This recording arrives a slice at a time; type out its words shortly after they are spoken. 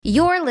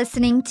You're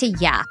listening to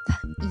YAP,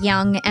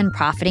 Young and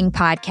Profiting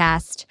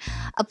Podcast,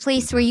 a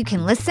place where you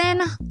can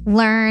listen,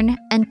 learn,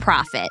 and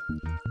profit.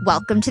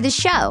 Welcome to the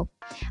show.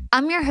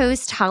 I'm your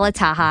host, Hala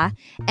Taha,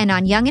 and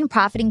on Young and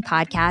Profiting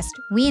Podcast,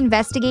 we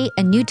investigate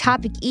a new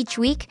topic each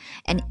week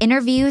and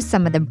interview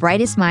some of the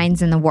brightest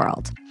minds in the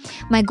world.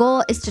 My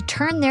goal is to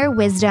turn their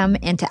wisdom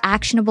into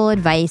actionable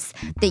advice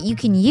that you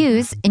can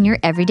use in your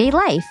everyday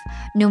life,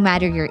 no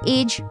matter your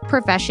age,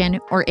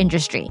 profession, or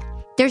industry.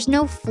 There's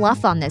no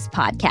fluff on this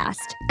podcast,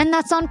 and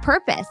that's on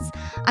purpose.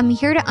 I'm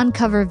here to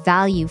uncover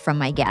value from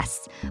my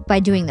guests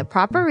by doing the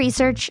proper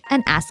research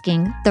and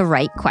asking the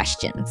right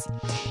questions.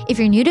 If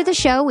you're new to the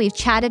show, we've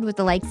chatted with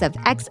the likes of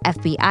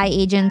ex-FBI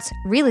agents,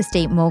 real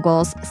estate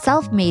moguls,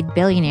 self-made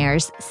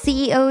billionaires,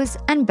 CEOs,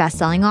 and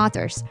best-selling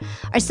authors.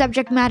 Our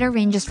subject matter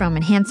ranges from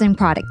enhancing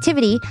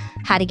productivity,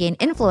 how to gain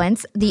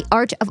influence, the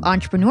art of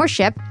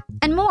entrepreneurship,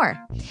 and more.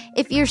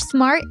 If you're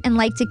smart and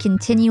like to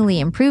continually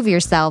improve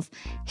yourself,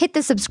 hit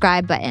the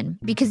subscribe button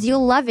because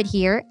you'll love it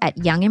here at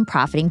Young and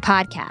Profiting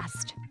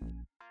Podcast.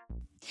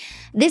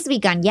 This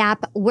week on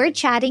YAP, we're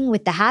chatting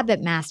with the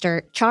habit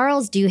master,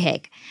 Charles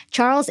Duhigg.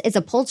 Charles is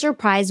a Pulitzer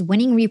Prize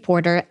winning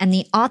reporter and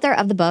the author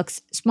of the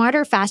books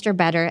Smarter, Faster,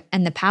 Better,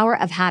 and The Power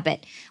of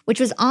Habit, which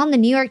was on the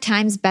New York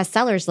Times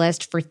bestsellers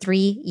list for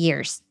 3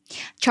 years.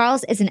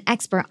 Charles is an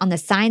expert on the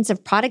science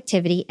of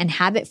productivity and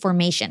habit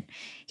formation.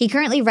 He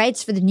currently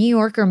writes for the New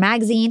Yorker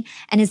magazine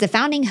and is the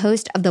founding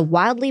host of the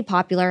wildly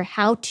popular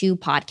How To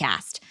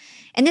podcast.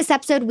 In this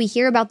episode, we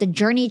hear about the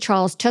journey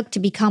Charles took to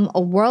become a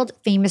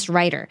world-famous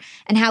writer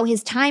and how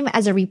his time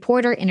as a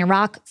reporter in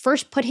Iraq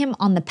first put him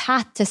on the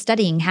path to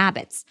studying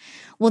habits.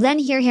 We'll then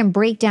hear him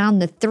break down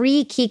the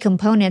 3 key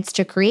components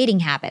to creating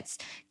habits: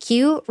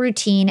 cue,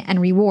 routine, and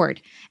reward,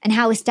 and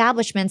how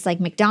establishments like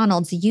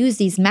McDonald's use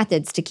these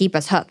methods to keep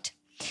us hooked.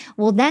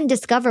 We'll then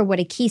discover what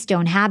a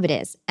keystone habit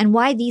is and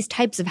why these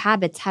types of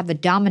habits have a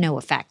domino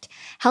effect,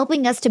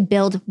 helping us to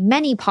build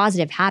many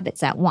positive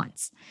habits at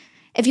once.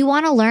 If you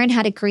want to learn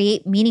how to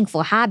create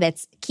meaningful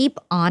habits, keep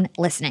on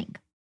listening.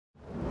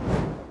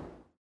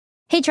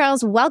 Hey,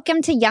 Charles,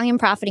 welcome to Young and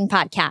Profiting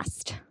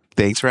Podcast.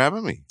 Thanks for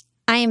having me.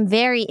 I am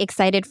very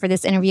excited for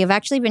this interview. I've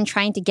actually been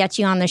trying to get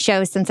you on the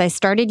show since I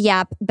started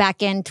YAP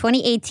back in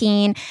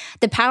 2018.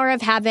 The Power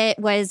of Habit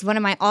was one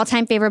of my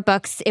all-time favorite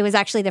books. It was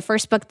actually the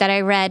first book that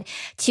I read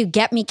to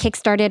get me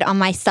kickstarted on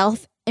my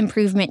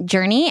self-improvement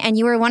journey. And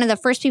you were one of the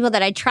first people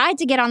that I tried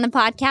to get on the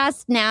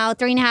podcast. Now,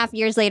 3.5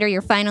 years later,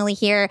 you're finally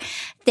here.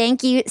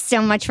 Thank you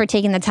so much for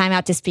taking the time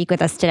out to speak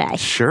with us today.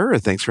 Sure.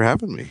 Thanks for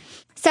having me.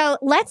 So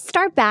let's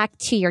start back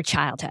to your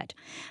childhood.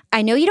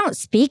 I know you don't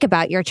speak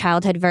about your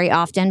childhood very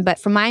often, but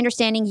from my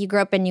understanding, you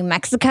grew up in New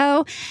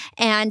Mexico,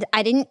 and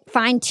I didn't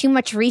find too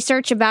much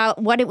research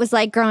about what it was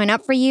like growing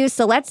up for you.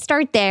 So let's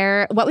start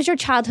there. What was your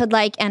childhood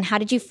like, and how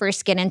did you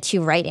first get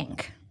into writing?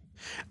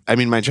 I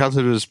mean, my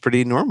childhood was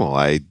pretty normal.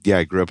 I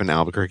grew up in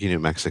Albuquerque, New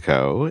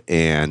Mexico,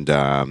 and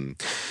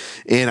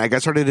I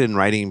got started in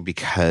writing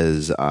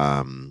because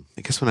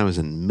I guess when I was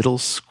in middle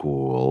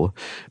school,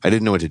 I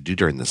didn't know what to do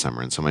during the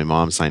summer, and so my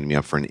mom signed me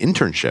up for an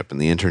internship, and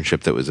the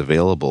internship that was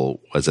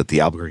available was at the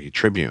Albuquerque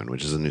Tribune,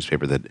 which is a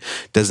newspaper that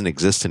doesn't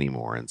exist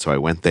anymore. And so I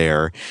went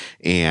there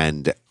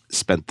and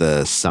spent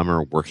the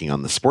summer working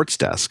on the sports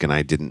desk, and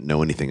I didn't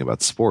know anything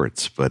about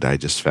sports, but I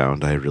just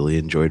found I really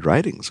enjoyed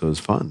writing, so it was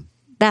fun.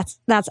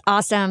 That's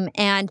awesome.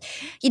 And,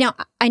 you know,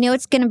 I know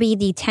it's going to be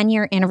the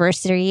 10-year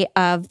anniversary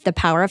of The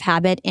Power of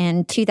Habit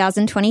in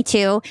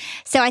 2022.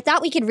 So I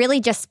thought we could really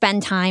just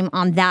spend time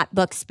on that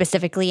book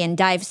specifically and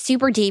dive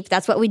super deep.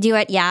 That's what we do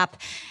at YAP.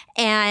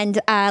 And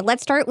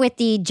let's start with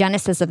the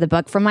genesis of the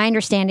book. From my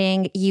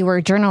understanding, you were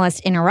a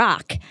journalist in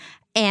Iraq.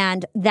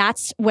 And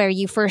that's where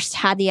you first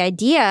had the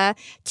idea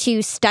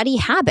to study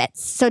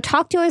habits. So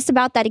talk to us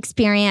about that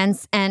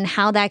experience and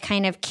how that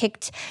kind of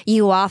kicked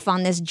you off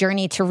on this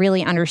journey to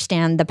really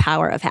understand the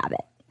power of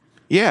habit.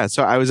 Yeah,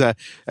 so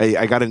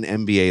I got an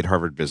MBA at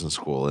Harvard Business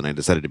School, and I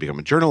decided to become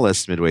a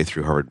journalist midway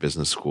through Harvard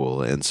Business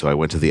School. And so I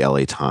went to the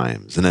LA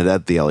Times. And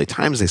at the LA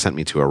Times, they sent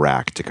me to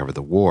Iraq to cover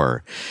the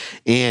war.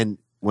 And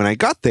when I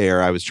got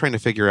there, I was trying to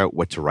figure out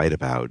what to write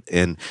about.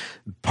 And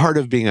part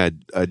of being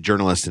a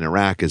journalist in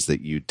Iraq is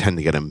that you tend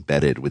to get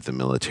embedded with the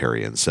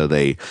military. And so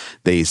they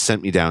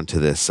sent me down to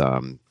this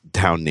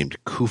town named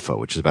Kufa,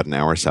 which is about an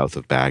hour south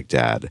of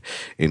Baghdad,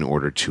 in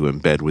order to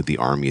embed with the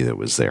army that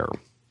was there.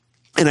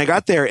 And I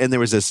got there, and there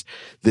was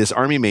this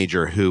army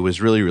major who was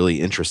really, really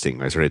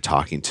interesting. I started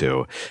talking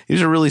to. He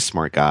was a really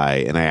smart guy,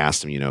 and I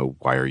asked him,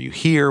 why are you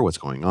here? What's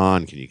going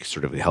on? Can you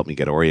sort of help me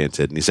get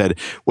oriented? And he said,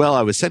 well,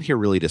 I was sent here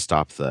really to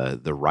stop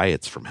the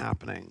riots from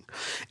happening.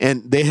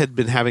 And they had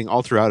been having,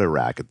 all throughout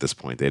Iraq at this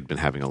point, they had been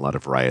having a lot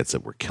of riots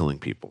that were killing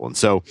people. And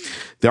so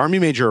the army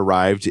major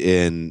arrived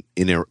in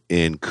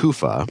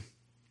Kufa,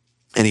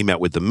 and he met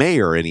with the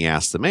mayor, and he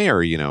asked the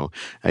mayor, he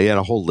had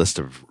a whole list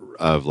of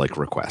of like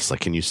requests.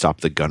 Like, can you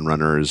stop the gun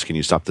runners? Can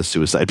you stop the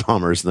suicide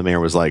bombers? And the mayor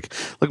was like,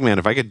 look, man,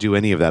 if I could do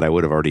any of that, I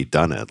would have already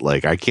done it.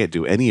 Like, I can't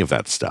do any of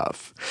that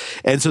stuff.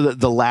 And so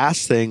the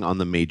last thing on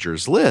the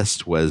mayor's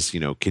list was,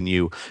 can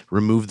you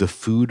remove the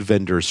food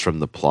vendors from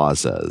the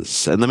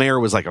plazas? And the mayor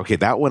was like, okay,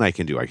 that one I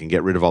can do. I can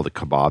get rid of all the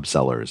kebab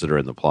sellers that are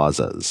in the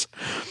plazas.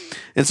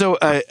 And so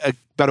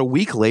about a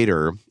week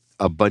later,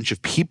 a bunch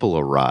of people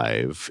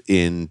arrive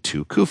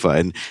into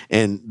Kufa,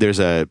 and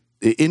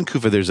in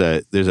Kufa, there's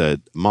a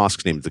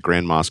mosque named the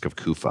Grand Mosque of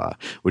Kufa,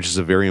 which is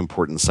a very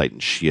important site in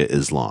Shia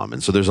Islam.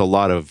 And so there's a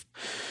lot of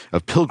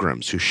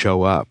pilgrims who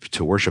show up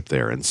to worship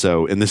there. And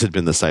this had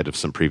been the site of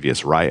some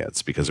previous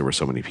riots because there were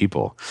so many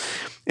people.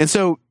 And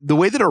so the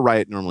way that a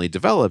riot normally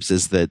develops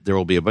is that there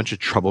will be a bunch of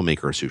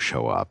troublemakers who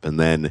show up, and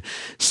then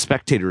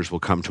spectators will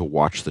come to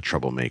watch the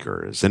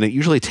troublemakers. And it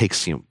usually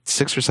takes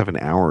 6 or 7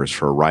 hours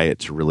for a riot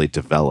to really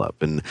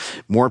develop. And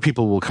more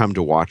people will come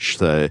to watch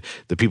the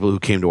people who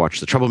came to watch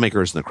the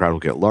troublemakers, and the crowd will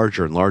get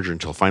larger and larger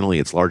until finally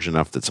it's large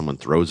enough that someone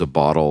throws a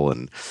bottle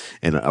and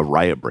a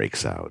riot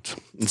breaks out.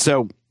 And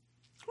so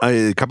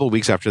a couple of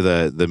weeks after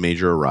the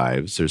major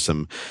arrives, there's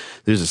some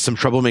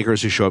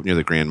troublemakers who show up near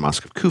the Grand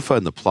Mosque of Kufa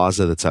in the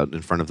plaza that's out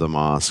in front of the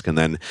mosque, and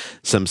then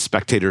some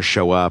spectators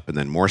show up, and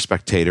then more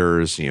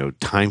spectators.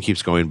 Time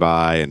keeps going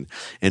by,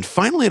 and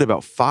finally at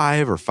about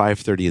 5 or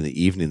 5:30 in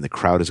the evening, the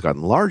crowd has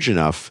gotten large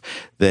enough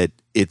that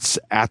it's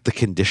at the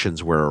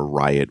conditions where a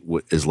riot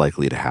is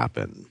likely to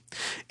happen.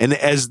 And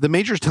as the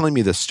major's telling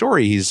me this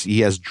story, he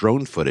has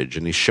drone footage,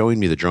 and he's showing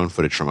me the drone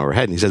footage from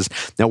overhead. And he says,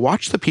 now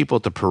watch the people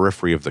at the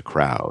periphery of the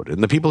crowd.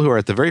 And the people who are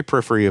at the very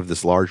periphery of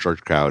this large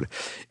crowd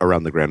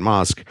around the Grand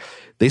Mosque,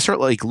 they start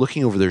like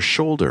looking over their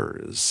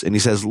shoulders. And he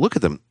says, look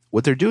at them.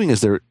 What they're doing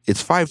is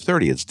it's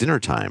 5:30, it's dinner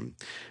time.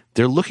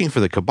 They're looking for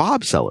the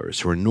kebab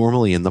sellers who are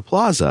normally in the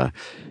plaza.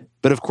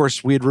 But of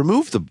course, we had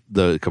removed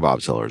the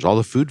kebab sellers. All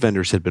the food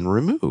vendors had been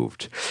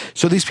removed.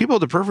 So these people at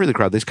the periphery of the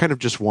crowd, they kind of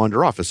just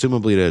wander off,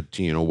 assumably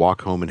to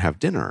walk home and have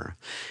dinner.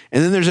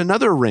 And then there's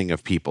another ring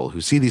of people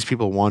who see these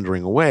people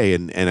wandering away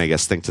and I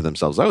guess think to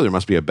themselves, oh, there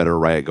must be a better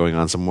riot going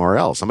on somewhere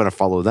else. I'm going to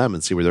follow them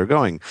and see where they're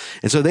going.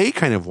 And so they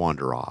kind of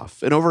wander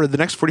off. And over the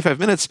next 45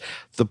 minutes,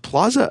 the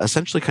plaza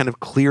essentially kind of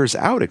clears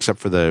out except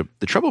for the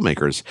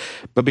troublemakers.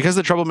 But because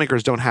the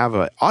troublemakers don't have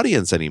an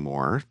audience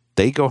anymore,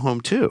 they go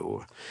home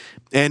too.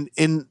 And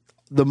in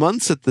the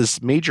months that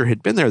this major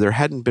had been there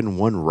hadn't been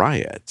one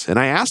riot. And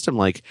I asked him,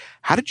 like,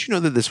 how did you know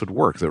that this would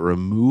work, that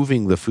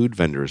removing the food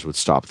vendors would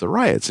stop the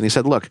riots? And he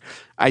said, look,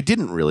 I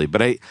didn't really,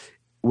 but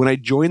when I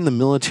joined the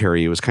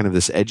military, it was kind of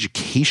this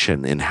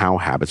education in how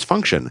habits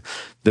function.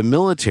 The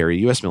military,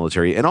 U.S.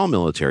 military, and all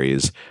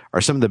militaries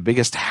are some of the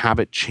biggest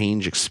habit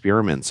change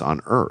experiments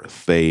on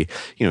Earth.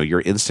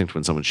 Your instinct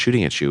when someone's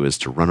shooting at you is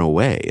to run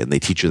away, and they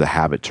teach you the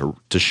habit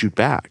to shoot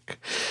back.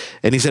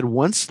 And he said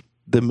once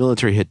the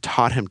military had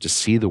taught him to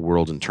see the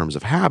world in terms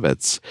of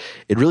habits,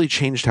 it really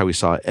changed how he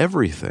saw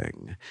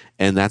everything.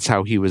 And that's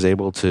how he was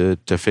able to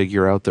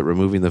figure out that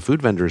removing the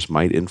food vendors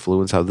might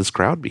influence how this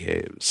crowd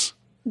behaves.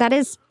 That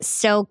is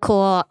so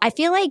cool. I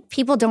feel like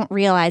people don't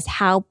realize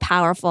how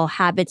powerful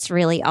habits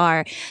really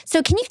are.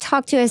 So can you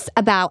talk to us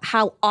about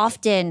how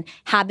often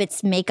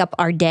habits make up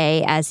our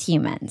day as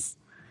humans?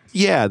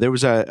 Yeah, there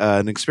was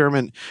an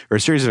experiment or a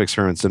series of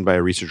experiments done by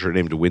a researcher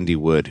named Wendy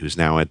Wood, who's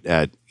now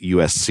at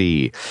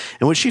USC.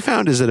 And what she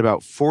found is that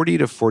about 40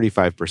 to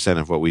 45%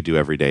 of what we do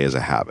every day is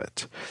a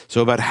habit.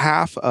 So about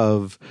half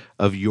of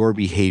your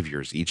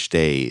behaviors each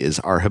day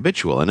are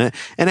habitual. And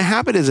a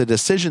habit is a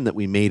decision that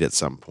we made at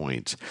some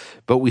point,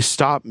 but we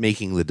stop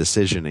making the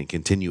decision and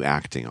continue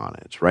acting on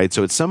it, right?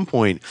 So at some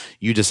point,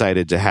 you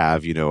decided to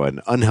have,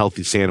 an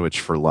unhealthy sandwich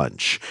for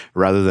lunch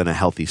rather than a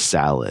healthy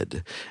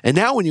salad. And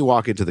now when you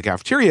walk into the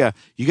cafeteria,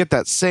 you get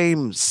that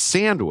same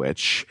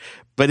sandwich,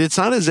 but it's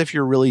not as if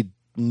you're really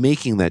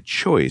making that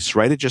choice,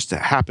 right? It just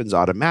happens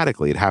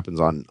automatically. It happens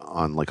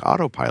on like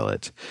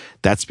autopilot.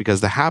 That's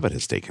because the habit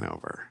has taken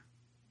over.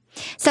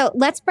 So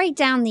let's break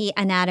down the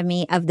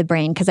anatomy of the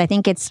brain, because I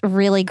think it's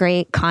really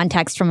great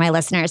context for my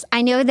listeners.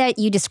 I know that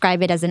you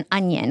describe it as an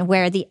onion,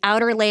 where the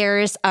outer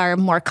layers are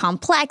more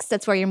complex.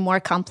 That's where your more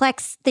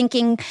complex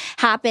thinking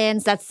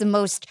happens. That's the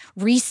most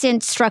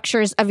recent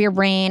structures of your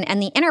brain.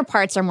 And the inner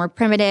parts are more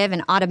primitive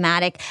and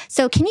automatic.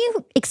 So can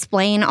you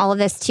explain all of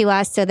this to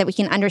us so that we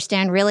can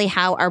understand really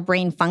how our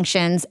brain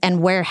functions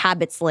and where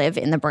habits live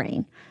in the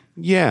brain?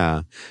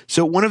 Yeah.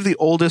 So one of the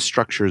oldest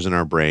structures in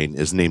our brain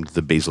is named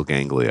the basal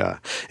ganglia.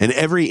 And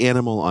every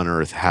animal on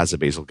Earth has a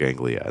basal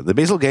ganglia. The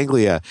basal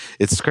ganglia,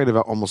 it's kind of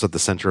almost at the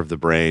center of the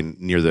brain,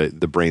 near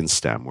the brain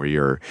stem, where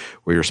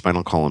your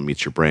spinal column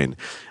meets your brain.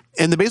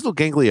 And the basal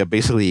ganglia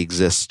basically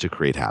exists to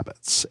create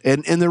habits.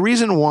 And the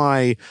reason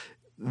why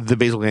the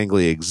basal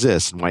ganglia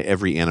exists and why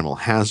every animal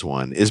has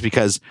one is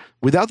because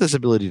without this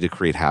ability to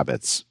create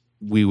habits,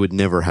 we would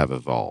never have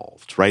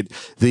evolved, right?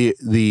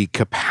 The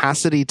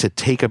capacity to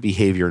take a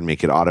behavior and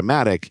make it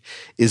automatic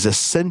is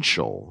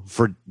essential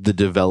for the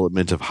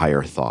development of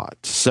higher thought.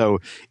 So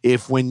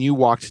if when you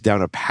walked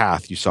down a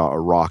path, you saw a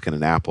rock and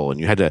an apple, and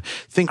you had to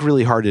think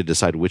really hard to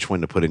decide which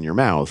one to put in your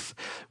mouth,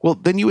 well,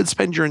 then you would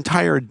spend your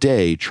entire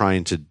day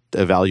trying to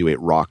evaluate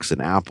rocks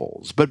and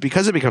apples. But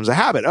because it becomes a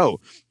habit,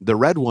 oh, the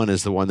red one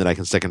is the one that I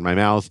can stick in my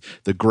mouth.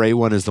 The gray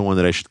one is the one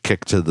that I should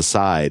kick to the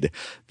side.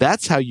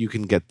 That's how you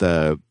can get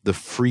the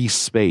free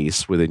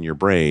space within your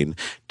brain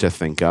to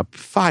think up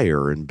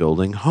fire and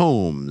building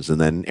homes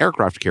and then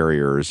aircraft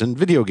carriers and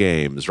video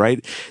games,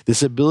 right?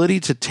 This ability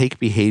to take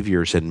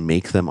behaviors and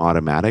make them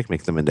automatic,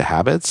 make them into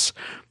habits,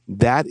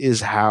 that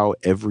is how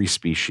every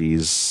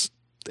species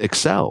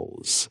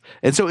excels.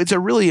 And so it's a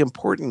really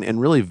important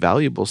and really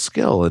valuable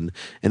skill. And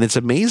it's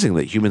amazing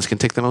that humans can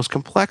take the most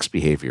complex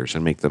behaviors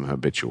and make them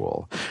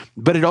habitual.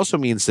 But it also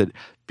means that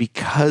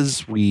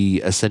because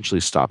we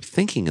essentially stop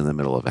thinking in the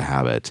middle of a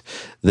habit,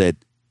 that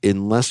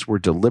unless we're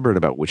deliberate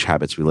about which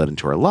habits we let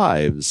into our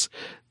lives,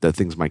 that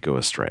things might go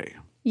astray.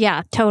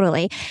 Yeah,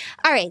 totally.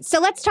 All right. So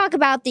let's talk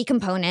about the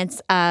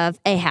components of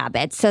a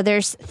habit. So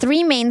there's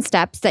 3 main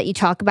steps that you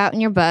talk about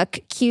in your book: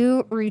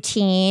 cue,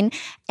 routine,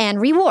 and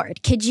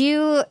reward. Could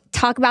you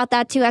talk about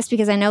that to us?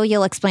 Because I know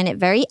you'll explain it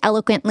very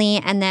eloquently,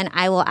 and then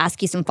I will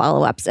ask you some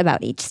follow-ups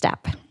about each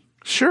step.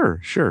 Sure.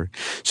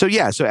 So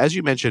as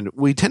you mentioned,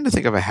 we tend to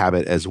think of a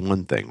habit as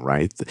one thing,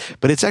 right?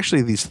 But it's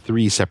actually these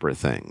 3 separate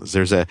things.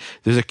 There's a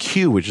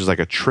cue, which is like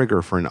a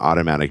trigger for an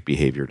automatic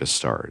behavior to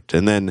start.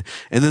 And then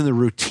the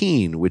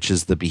routine, which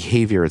is the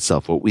behavior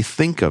itself, what we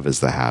think of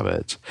as the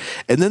habit.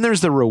 And then there's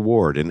the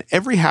reward. And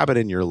every habit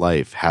in your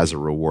life has a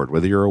reward,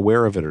 whether you're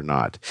aware of it or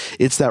not.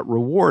 It's that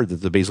reward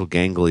that the basal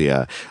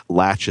ganglia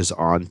latches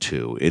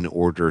onto in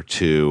order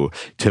to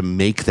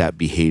make that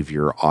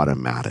behavior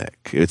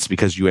automatic. It's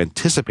because you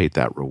anticipate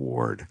that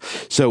reward.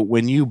 So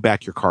when you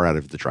back your car out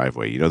of the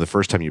driveway, the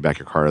first time you back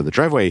your car out of the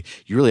driveway,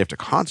 you really have to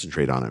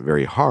concentrate on it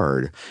very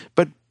hard.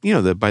 But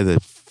by the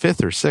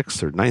 5th or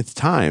 6th or 9th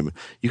time,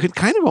 you can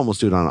kind of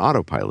almost do it on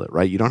autopilot,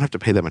 right? You don't have to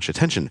pay that much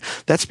attention.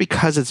 That's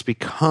because it's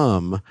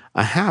become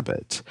a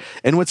habit.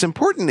 And what's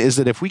important is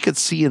that if we could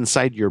see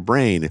inside your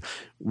brain,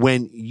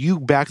 when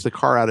you back the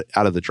car out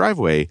of the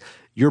driveway,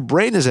 your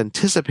brain is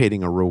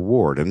anticipating a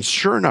reward. And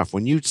sure enough,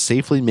 when you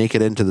safely make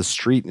it into the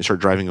street and you start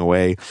driving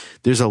away,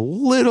 there's a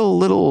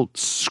little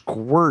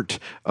squirt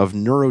of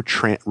reward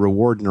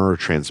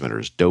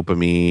neurotransmitters,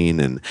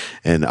 dopamine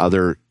and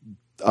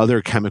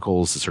other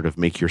chemicals that sort of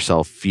make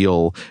yourself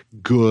feel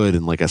good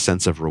and like a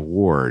sense of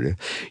reward.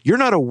 You're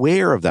not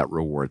aware of that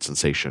reward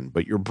sensation,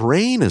 but your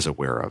brain is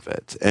aware of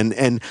it.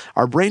 And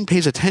our brain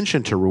pays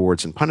attention to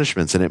rewards and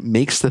punishments, and it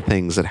makes the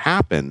things that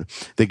happen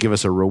that give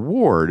us a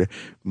reward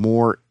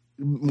more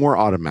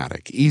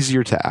automatic,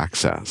 easier to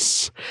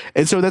access.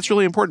 And so that's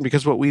really important,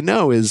 because what we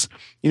know is,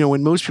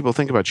 when most people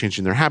think about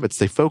changing their habits,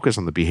 they focus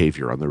on the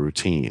behavior, on the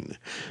routine.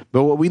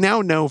 But what we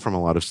now know from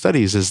a lot of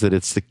studies is that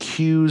it's the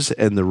cues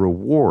and the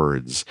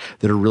rewards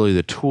that are really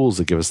the tools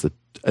that give us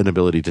an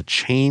ability to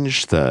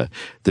change the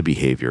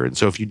behavior. And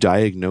so if you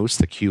diagnose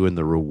the cue and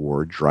the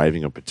reward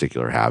driving a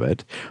particular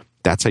habit,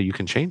 that's how you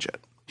can change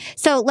it.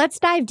 So let's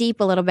dive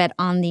deep a little bit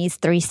on these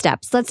 3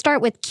 steps. Let's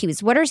start with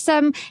cues. What are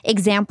some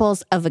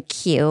examples of a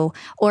cue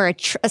or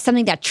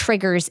something that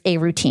triggers a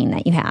routine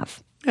that you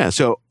have? Yeah,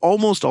 so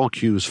almost all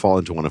cues fall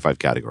into one of 5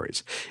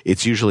 categories.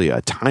 It's usually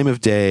a time of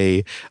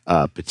day,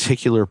 a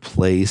particular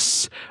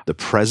place, the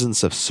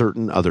presence of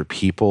certain other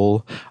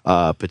people,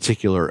 a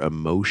particular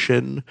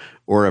emotion,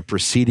 or a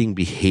preceding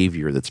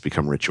behavior that's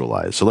become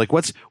ritualized. So like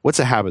what's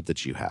a habit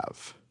that you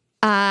have?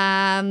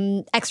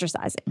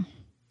 Exercising.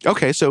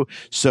 Okay, so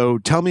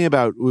tell me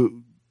about,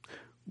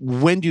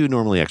 when do you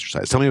normally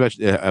exercise? Tell me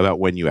about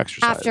when you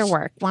exercise. After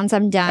work, once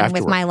I'm done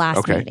with my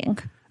last meeting.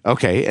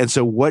 Okay, and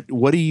so what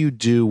do you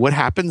do? What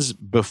happens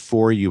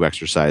before you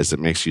exercise that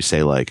makes you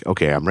say like,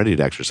 okay, I'm ready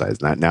to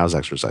exercise. Now's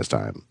exercise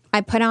time?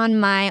 I put on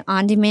my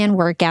on-demand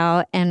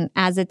workout, and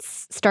as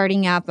it's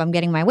starting up, I'm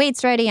getting my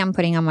weights ready. I'm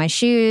putting on my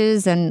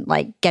shoes and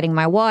like getting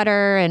my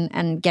water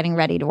and getting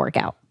ready to work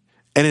out.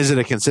 And is it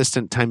a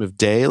consistent time of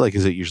day? Like,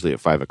 is it usually at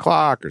 5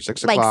 o'clock or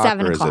 6 o'clock? Like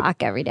 7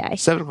 o'clock every day.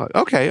 7 o'clock.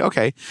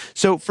 Okay.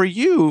 So for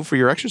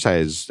your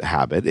exercise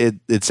habit,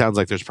 it sounds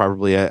like there's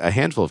probably a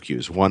handful of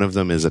cues. One of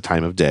them is a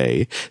time of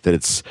day,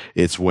 that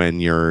it's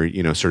when you're,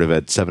 sort of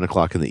at 7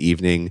 o'clock in the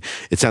evening.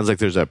 It sounds like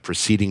there's a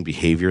preceding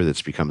behavior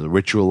that's become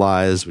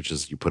ritualized, which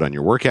is you put on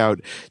your workout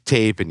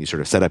tape and you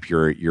sort of set up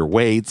your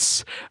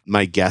weights.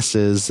 My guess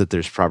is that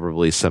there's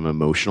probably some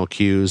emotional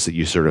cues, that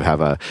you sort of have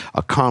a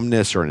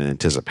calmness or an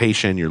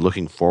anticipation. You're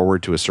looking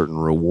forward to a certain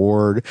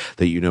reward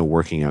that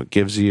working out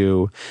gives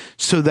you.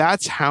 So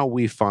that's how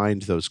we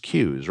find those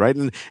cues, right?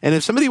 And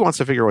if somebody wants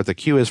to figure out what the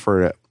cue is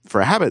for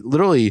for a habit,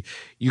 literally,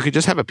 you could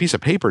just have a piece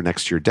of paper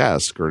next to your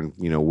desk or,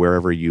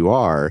 wherever you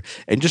are,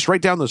 and just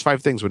write down those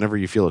 5 things whenever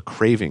you feel a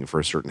craving for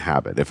a certain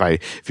habit.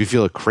 If you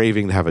feel a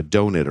craving to have a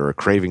donut or a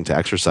craving to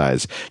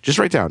exercise, just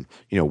write down,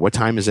 what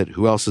time is it?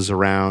 Who else is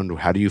around?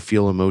 How do you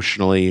feel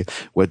emotionally?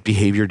 What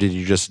behavior did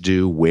you just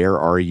do? Where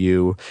are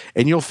you?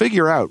 And you'll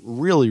figure out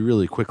really,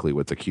 really quickly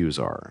what the cues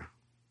are.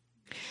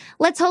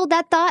 Let's hold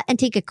that thought and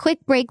take a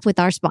quick break with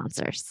our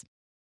sponsors.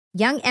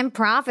 Young and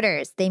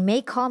Profiters, they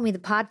may call me the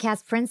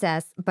podcast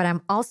princess, but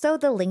I'm also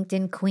the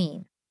LinkedIn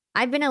queen.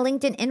 I've been a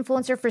LinkedIn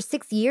influencer for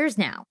 6 years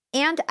now,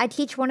 and I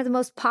teach one of the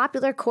most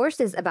popular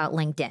courses about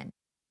LinkedIn.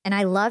 And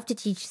I love to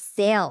teach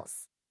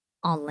sales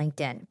on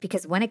LinkedIn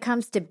because when it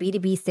comes to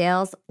B2B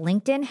sales,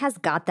 LinkedIn has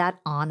got that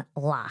on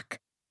lock.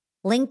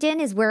 LinkedIn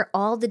is where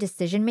all the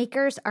decision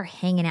makers are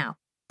hanging out.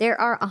 There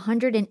are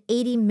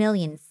 180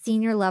 million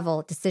senior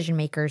level decision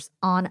makers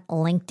on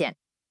LinkedIn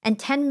and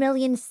 10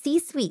 million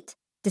C-suite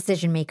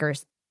decision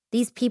makers.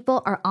 These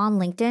people are on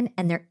LinkedIn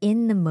and they're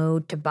in the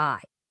mode to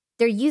buy.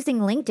 They're using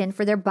LinkedIn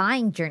for their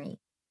buying journey,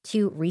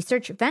 to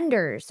research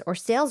vendors or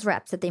sales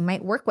reps that they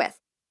might work with,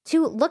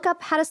 to look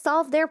up how to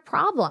solve their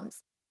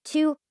problems,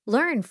 to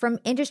learn from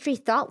industry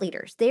thought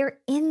leaders. They are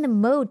in the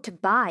mode to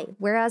buy,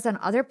 whereas on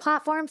other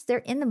platforms, they're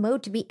in the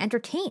mode to be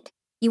entertained.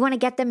 You want to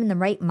get them in the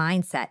right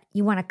mindset.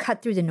 You want to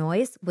cut through the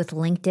noise with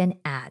LinkedIn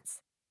ads.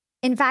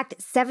 In fact,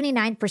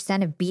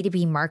 79% of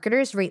B2B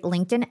marketers rate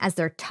LinkedIn as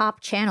their top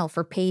channel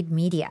for paid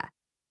media.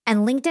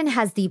 And LinkedIn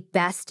has the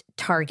best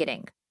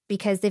targeting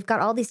because they've got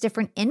all these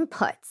different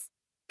inputs.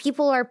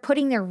 People are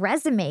putting their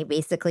resume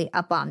basically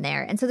up on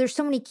there. And so there's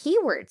so many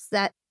keywords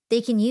that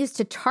they can use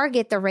to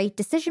target the right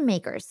decision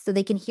makers so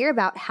they can hear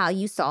about how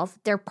you solve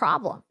their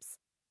problems.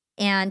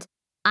 And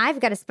I've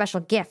got a special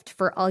gift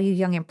for all you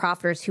young and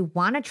profiters who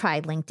want to try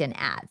LinkedIn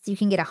ads. You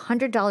can get a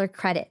 $100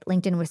 credit.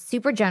 LinkedIn was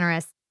super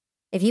generous.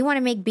 If you want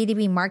to make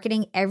B2B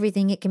marketing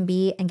everything it can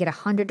be and get a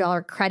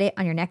 $100 credit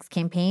on your next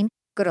campaign,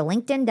 go to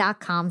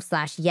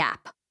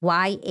linkedin.com/yap,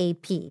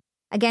 Y-A-P.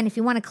 Again, if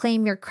you want to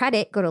claim your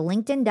credit, go to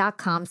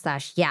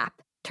linkedin.com/yap.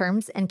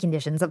 Terms and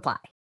conditions apply.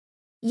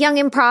 Young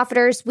and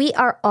profiters, we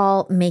are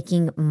all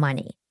making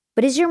money.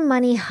 But is your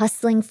money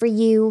hustling for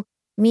you?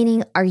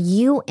 Meaning, are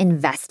you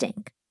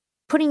investing?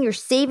 Putting your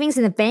savings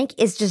in the bank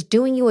is just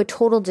doing you a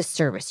total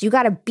disservice. You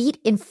got to beat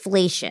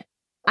inflation.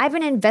 I've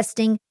been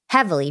investing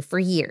heavily for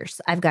years.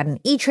 I've got an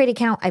E-Trade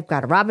account. I've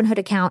got a Robinhood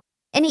account.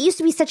 And it used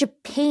to be such a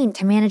pain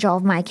to manage all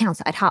of my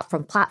accounts. I'd hop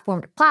from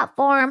platform to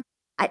platform.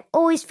 I'd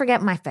always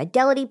forget my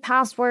Fidelity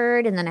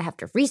password, and then I have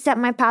to reset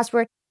my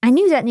password. I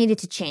knew that needed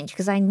to change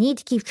because I need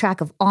to keep track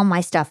of all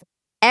my stuff.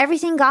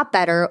 Everything got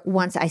better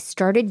once I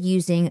started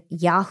using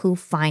Yahoo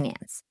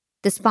Finance,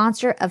 the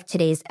sponsor of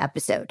today's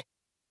episode.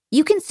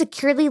 You can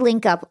securely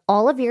link up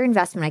all of your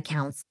investment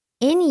accounts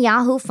in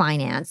Yahoo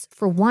Finance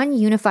for one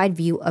unified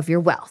view of your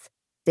wealth.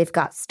 They've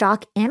got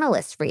stock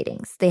analyst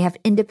ratings. They have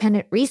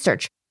independent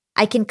research.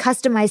 I can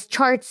customize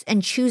charts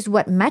and choose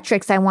what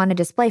metrics I want to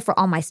display for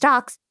all my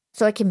stocks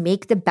so I can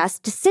make the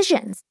best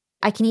decisions.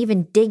 I can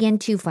even dig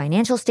into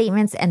financial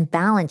statements and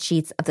balance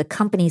sheets of the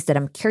companies that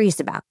I'm curious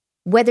about.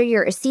 Whether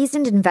you're a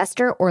seasoned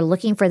investor or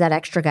looking for that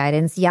extra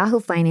guidance, Yahoo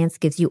Finance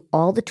gives you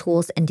all the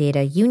tools and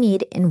data you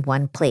need in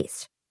one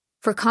place.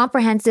 For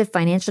comprehensive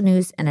financial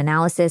news and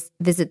analysis,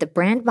 visit the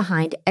brand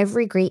behind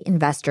every great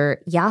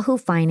investor,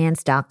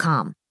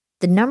 yahoofinance.com,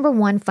 the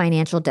 #1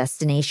 financial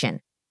destination,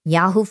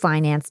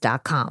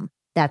 yahoofinance.com.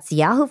 That's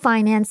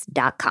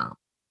yahoofinance.com.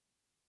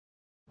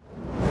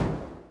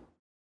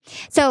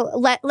 So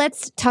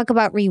let's talk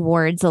about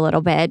rewards a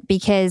little bit,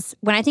 because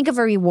when I think of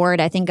a reward,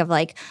 I think of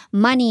like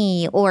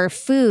money or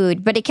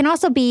food, but it can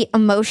also be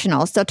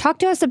emotional. So talk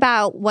to us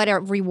about what a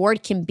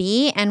reward can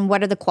be and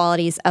what are the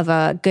qualities of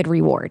a good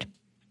reward.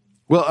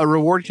 Well, a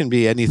reward can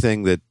be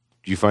anything that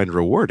you find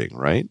rewarding,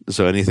 right?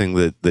 So anything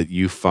that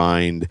you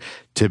find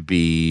to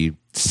be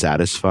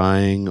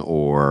satisfying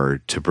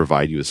or to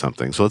provide you with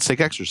something. So let's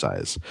take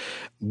exercise.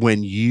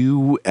 When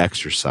you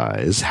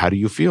exercise, how do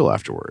you feel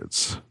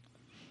afterwards?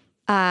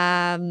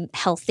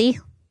 Healthy,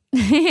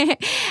 Okay.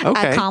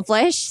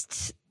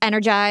 accomplished,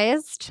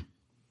 energized.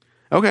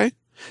 Okay.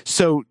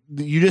 So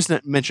you just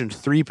mentioned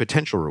 3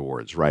 potential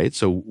rewards, right?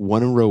 So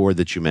one reward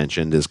that you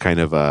mentioned is kind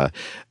of a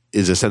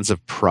sense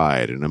of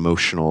pride, an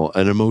emotional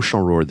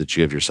reward that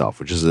you give yourself,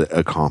 which is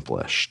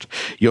accomplished.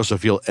 You also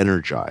feel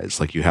energized,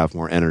 like you have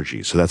more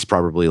energy. So that's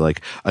probably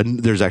like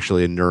there's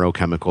actually a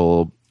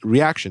neurochemical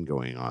reaction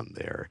going on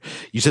there.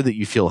 You said that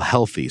you feel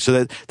healthy.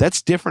 So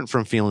that's different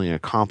from feeling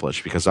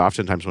accomplished, because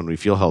oftentimes when we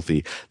feel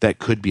healthy, that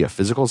could be a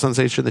physical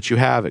sensation that you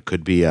have. It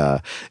could be an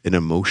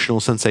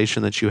emotional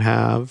sensation that you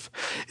have.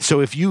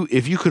 So if you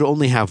could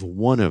only have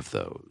one of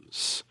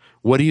those,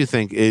 what do you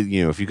think,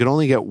 if you could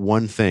only get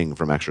one thing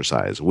from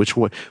exercise, which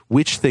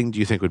thing do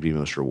you think would be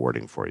most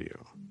rewarding for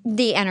you?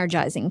 The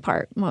energizing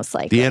part, most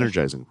likely. The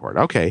energizing part.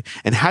 Okay.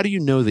 And how do you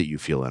know that you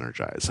feel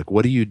energized? Like,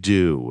 what do you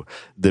do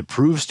that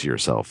proves to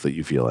yourself that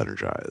you feel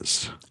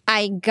energized?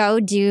 I go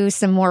do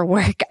some more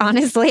work,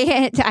 honestly.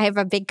 I have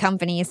a big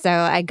company, so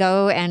I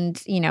go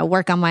and,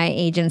 work on my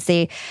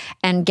agency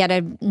and get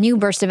a new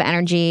burst of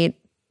energy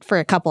for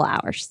a couple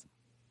hours.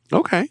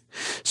 Okay.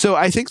 So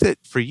I think that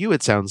for you,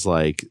 it sounds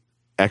like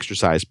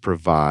exercise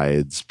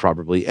provides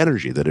probably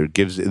energy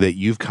that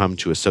you've come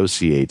to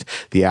associate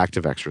the act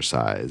of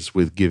exercise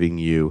with giving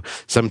you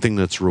something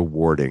that's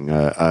rewarding,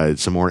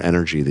 some more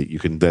energy that you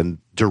can then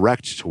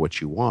direct to what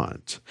you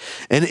want.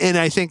 And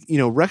I think,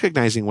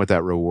 recognizing what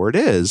that reward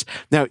is.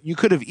 Now, you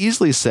could have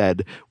easily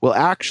said, well,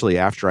 actually,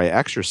 after I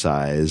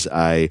exercise,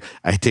 I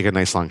take a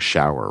nice long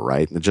shower,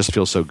 right? And it just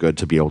feels so good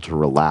to be able to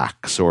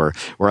relax, or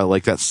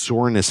like that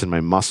soreness in my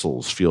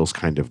muscles feels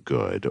kind of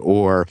good.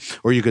 Or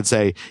you could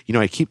say,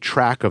 I keep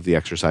track of the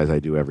exercise I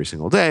do every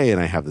single day, and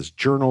I have this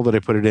journal that I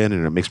put it in,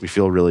 and it makes me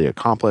feel really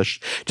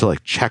accomplished to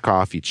like check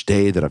off each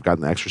day that I've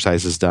gotten the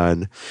exercises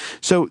done.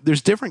 So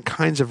there's different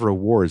kinds of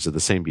rewards that the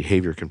same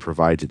behavior can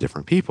provide to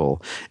different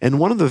people. And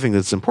one of the things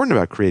that's important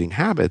about creating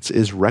habits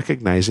is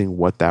recognizing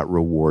what that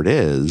reward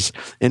is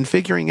and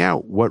figuring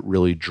out what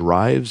really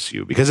drives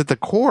you. Because at the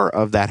core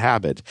of that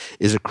habit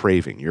is a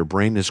craving. Your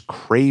brain is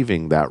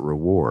craving that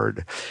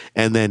reward.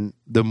 And then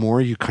the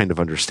more you kind of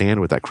understand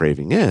what that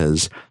craving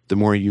is, the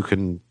more you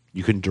can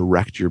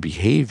direct your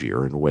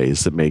behavior in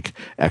ways that make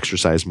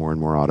exercise more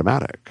and more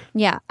automatic.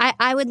 Yeah,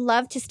 I would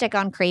love to stick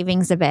on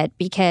cravings a bit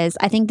because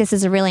I think this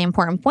is a really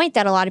important point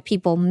that a lot of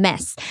people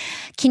miss.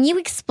 Can you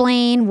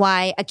explain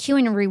why a cue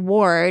and a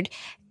reward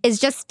is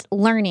just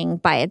learning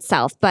by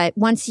itself, but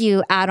once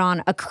you add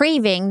on a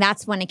craving,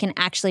 that's when it can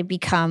actually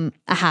become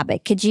a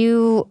habit? Could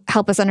you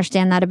help us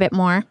understand that a bit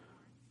more?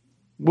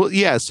 Well,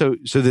 yeah. So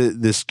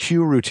this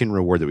cue, routine,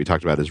 reward that we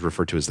talked about is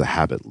referred to as the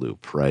habit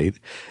loop, right?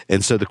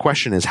 And so the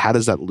question is, how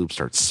does that loop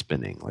start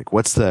spinning? Like,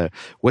 what's the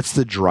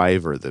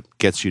driver that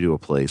gets you to a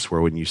place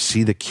where when you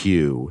see the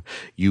cue,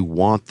 you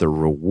want the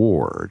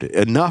reward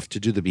enough to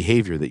do the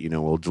behavior that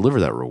will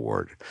deliver that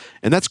reward?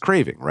 And that's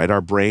craving, right?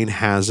 Our brain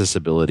has this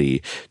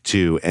ability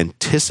to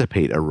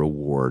anticipate a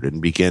reward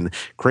and begin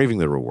craving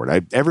the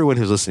reward. Everyone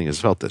who's listening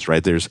has felt this,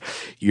 right?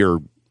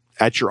 You're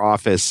at your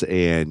office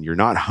and you're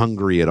not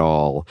hungry at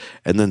all,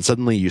 and then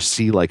suddenly you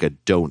see like a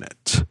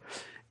donut.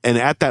 And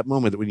at that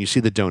moment, when you see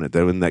the donut,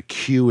 when that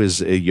cue is,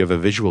 you have a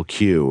visual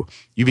cue,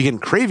 you begin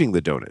craving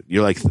the donut.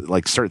 You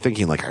like start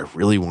thinking like, I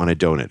really want a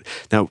donut.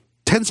 Now,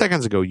 10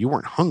 seconds ago, you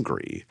weren't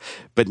hungry,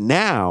 but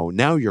now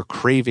you're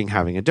craving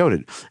having a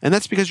donut. And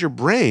that's because your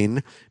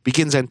brain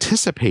begins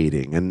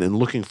anticipating and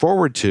looking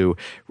forward to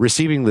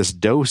receiving this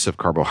dose of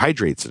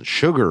carbohydrates and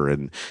sugar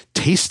and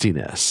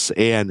tastiness.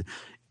 And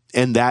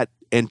that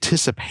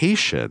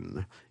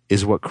anticipation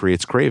is what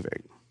creates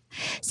craving.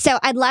 So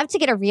I'd love to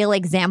get a real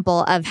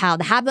example of how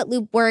the habit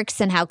loop works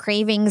and how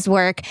cravings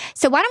work.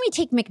 So why don't we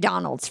take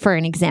McDonald's for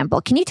an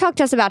example? Can you talk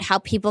to us about how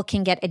people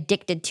can get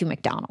addicted to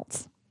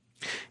McDonald's?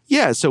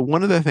 Yeah. So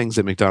one of the things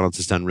that McDonald's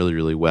has done really,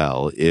 really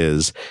well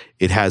is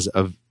it has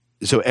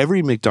so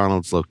every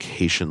McDonald's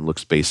location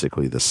looks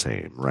basically the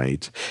same,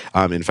 right?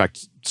 In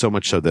fact, so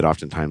much so that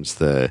oftentimes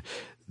the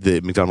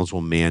McDonald's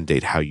will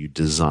mandate how you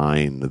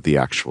design the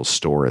actual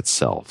store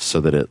itself so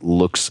that it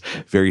looks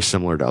very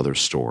similar to other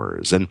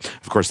stores. And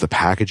of course, the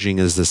packaging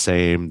is the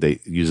same. They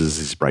uses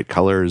these bright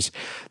colors.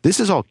 This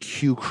is all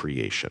cue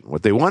creation.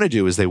 What they want to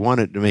do is they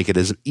want to make it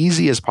as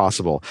easy as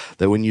possible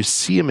that when you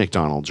see a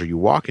McDonald's or you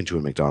walk into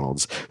a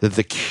McDonald's, that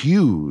the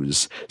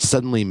cues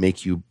suddenly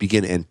make you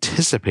begin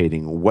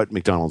anticipating what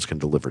McDonald's can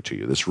deliver to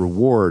you, this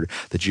reward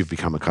that you've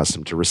become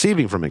accustomed to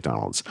receiving from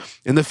McDonald's.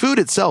 And the food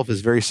itself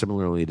is very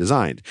similarly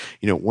designed.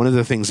 One of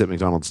the things that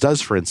McDonald's does,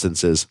 for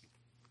instance, is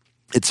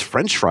its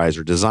French fries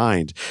are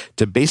designed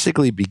to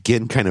basically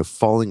begin kind of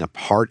falling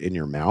apart in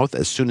your mouth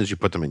as soon as you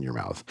put them in your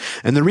mouth.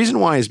 And the reason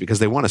why is because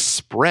they want to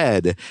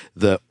spread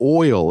the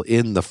oil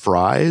in the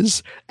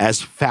fries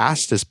as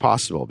fast as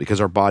possible because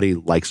our body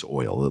likes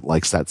oil. It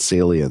likes that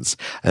salience,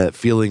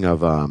 feeling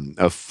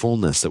of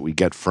fullness that we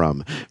get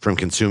from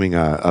consuming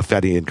a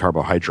fatty and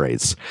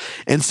carbohydrates.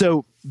 And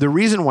so the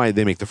reason why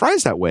they make the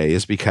fries that way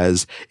is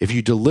because if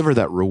you deliver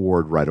that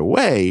reward right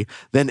away,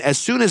 then as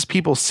soon as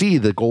people see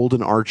the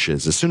golden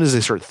arches, as soon as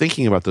they start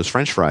thinking about those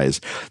French fries,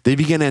 they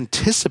begin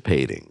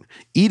anticipating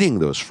eating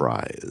those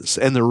fries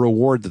and the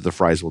reward that the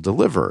fries will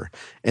deliver.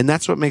 And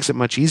that's what makes it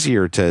much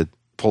easier to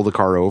pull the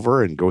car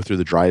over and go through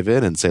the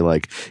drive-in and say,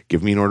 like,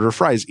 give me an order of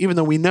fries, even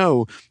though we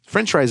know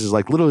French fries is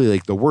like literally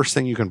like the worst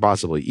thing you can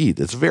possibly eat.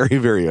 It's very,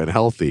 very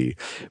unhealthy,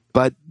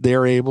 but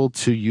they're able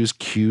to use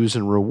cues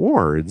and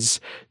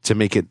rewards to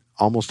make it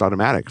almost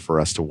automatic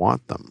for us to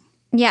want them.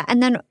 Yeah.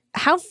 And then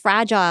how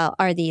fragile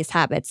are these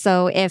habits?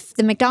 So if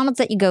the McDonald's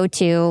that you go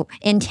to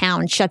in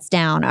town shuts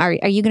down, are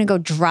you going to go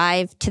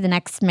drive to the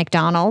next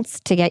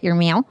McDonald's to get your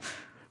meal?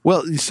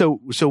 Well, so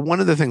one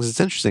of the things that's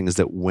interesting is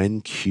that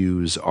when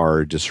cues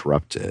are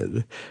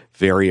disrupted,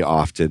 very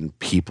often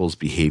people's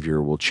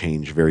behavior will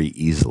change very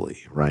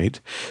easily,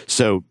 right?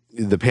 So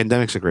the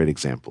pandemic's a great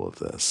example of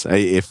this.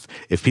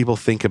 If people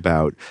think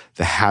about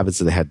the habits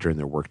that they had during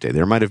their workday,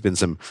 there might have been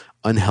some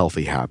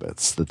unhealthy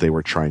habits that they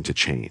were trying to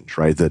change,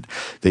 right? That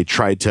they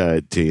tried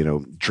to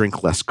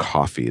drink less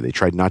coffee. They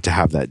tried not to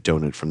have that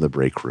donut from the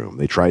break room.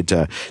 They tried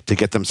to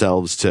get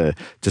themselves to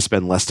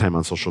spend less time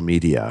on social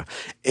media.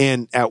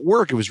 And at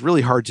work, it was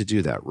really hard to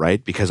do that,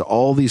 right? Because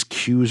all these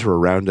cues were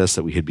around us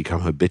that we had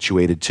become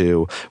habituated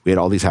to. We had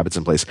all these habits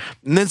in place.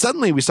 And then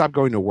suddenly we stopped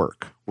going to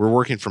work. We're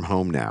working from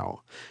home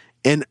now.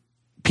 And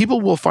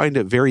people will find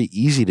it very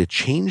easy to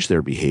change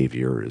their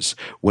behaviors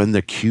when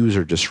the cues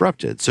are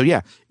disrupted. So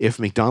yeah, if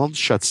McDonald's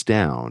shuts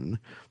down,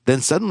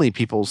 then suddenly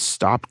people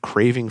stop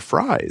craving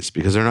fries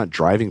because they're not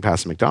driving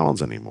past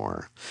McDonald's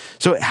anymore.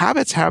 So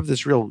habits have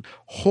this real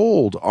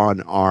hold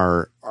on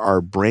our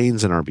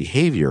brains and our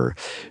behavior,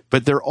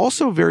 but they're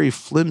also very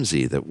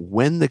flimsy that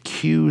when the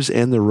cues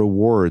and the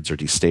rewards are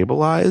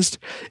destabilized,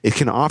 it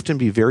can often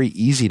be very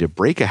easy to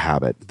break a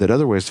habit that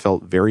otherwise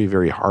felt very,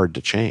 very hard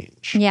to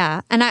change.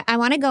 Yeah. And I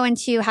want to go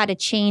into how to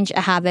change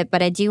a habit,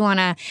 but I do want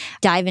to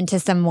dive into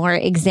some more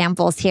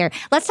examples here.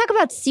 Let's talk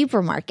about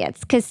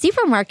supermarkets, because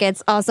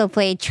supermarkets also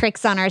play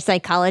tricks on our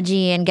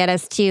psychology and get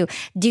us to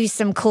do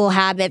some cool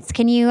habits.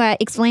 Can you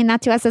explain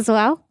that to us as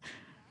well?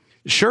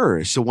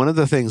 Sure. So one of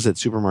the things that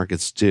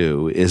supermarkets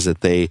do is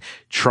that they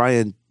try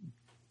and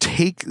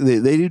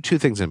they do two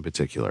things in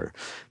particular.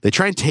 They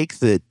try and take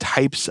the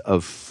types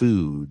of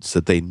foods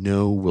that they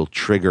know will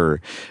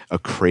trigger a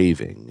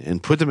craving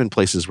and put them in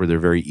places where they're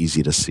very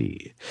easy to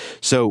see.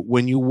 So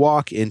when you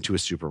walk into a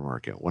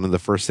supermarket, one of the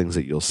first things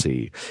that you'll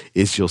see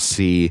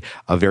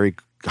a very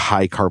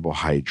high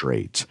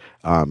carbohydrate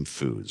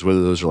foods,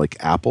 whether those are like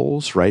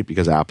apples, right?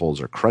 Because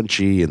apples are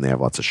crunchy and they have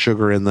lots of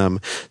sugar in them.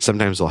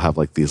 Sometimes they'll have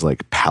like these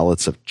like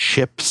pallets of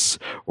chips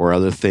or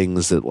other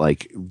things that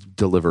like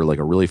deliver like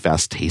a really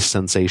fast taste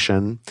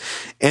sensation.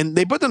 And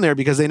they put them there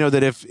because they know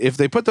that if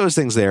they put those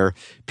things there,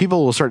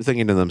 people will start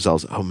thinking to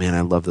themselves, oh man,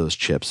 I love those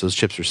chips. Those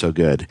chips are so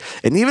good.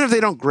 And even if they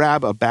don't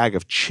grab a bag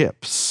of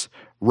chips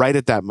right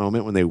at that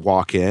moment when they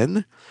walk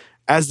in,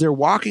 as they're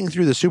walking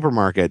through the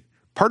supermarket,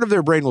 part of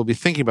their brain will be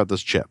thinking about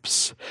those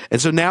chips.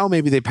 And so now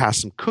maybe they pass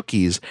some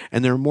cookies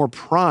and they're more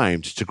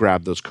primed to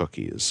grab those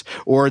cookies.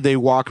 Or they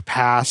walk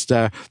past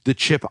the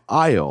chip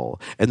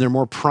aisle and they're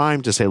more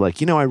primed to say like,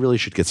 I really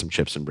should get some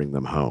chips and bring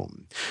them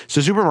home.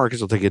 So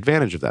supermarkets will take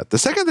advantage of that. The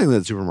second thing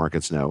that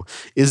supermarkets know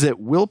is that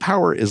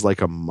willpower is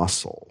like a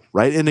muscle,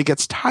 right? And it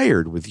gets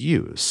tired with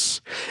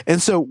use.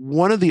 And so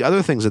one of the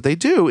other things that they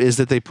do is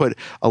that they put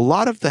a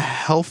lot of the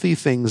healthy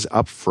things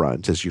up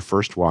front as you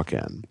first walk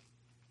in.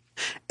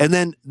 And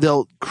then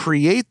they'll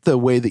create the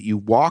way that you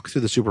walk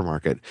through the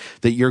supermarket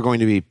that you're going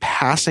to be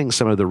passing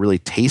some of the really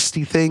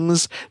tasty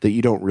things that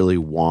you don't really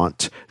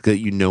want, that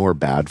you know are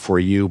bad for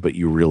you, but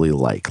you really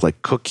like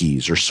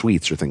cookies or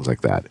sweets or things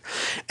like that.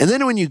 And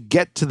then when you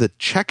get to the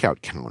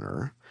checkout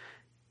counter,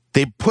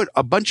 they put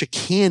a bunch of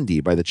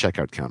candy by the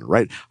checkout counter,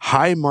 right?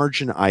 High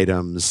margin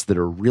items that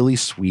are really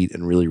sweet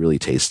and really, really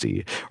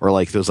tasty, or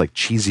like those like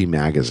cheesy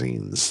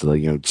magazines,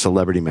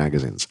 celebrity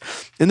magazines.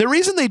 And the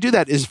reason they do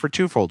that is for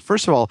twofold.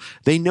 First of all,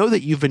 they know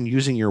that you've been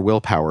using your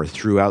willpower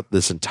throughout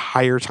this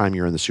entire time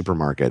you're in the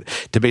supermarket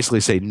to basically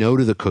say no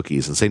to the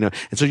cookies and say no.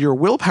 And so your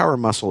willpower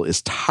muscle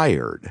is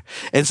tired.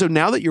 And so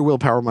now that your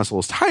willpower muscle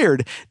is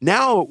tired,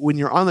 now when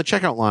you're on the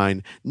checkout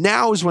line,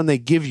 now is when they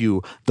give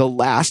you the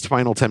last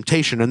final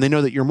temptation. And they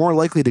know that you're more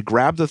likely to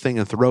grab the thing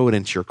and throw it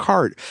into your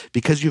cart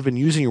because you've been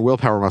using your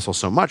willpower muscle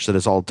so much that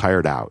it's all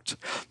tired out.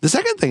 The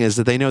second thing is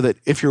that they know that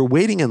if you're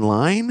waiting in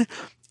line,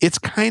 it's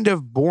kind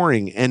of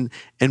boring, and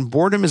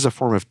boredom is a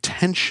form of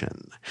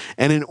tension.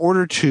 And in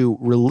order to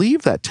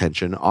relieve that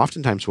tension,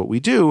 oftentimes what we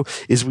do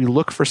is we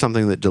look for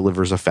something that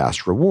delivers a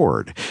fast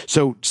reward.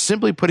 So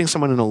simply putting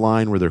someone in a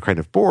line where they're kind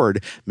of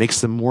bored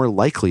makes them more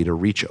likely to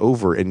reach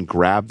over and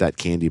grab that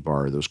candy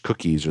bar, those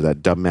cookies, or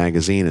that dumb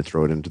magazine and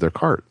throw it into their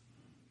cart.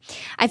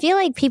 I feel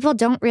like people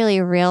don't really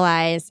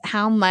realize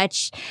how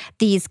much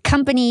these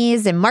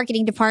companies and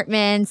marketing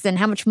departments and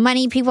how much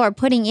money people are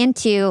putting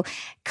into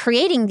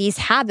creating these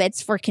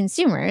habits for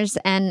consumers,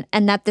 and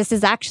that this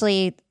is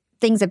actually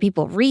things that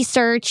people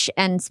research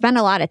and spend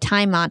a lot of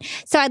time on.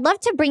 So I'd love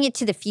to bring it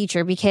to the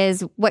future, because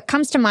what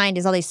comes to mind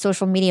is all these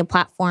social media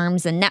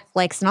platforms and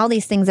Netflix and all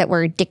these things that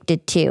we're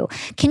addicted to.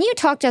 Can you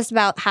talk to us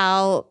about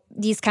how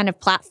these kind of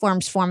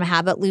platforms form a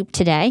habit loop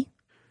today?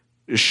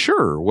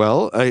 Sure.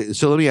 Well,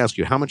 so let me ask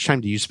you, how much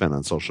time do you spend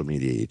on social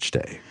media each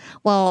day?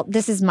 Well,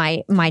 this is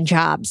my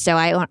job. So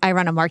I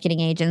run a marketing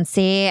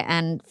agency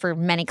and for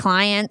many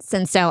clients.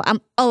 And so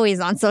I'm always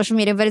on social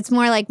media, but it's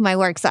more like my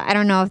work. So I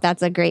don't know if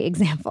that's a great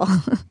example.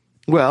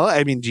 Well,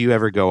 I mean, do you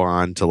ever go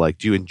on to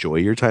do you enjoy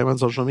your time on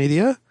social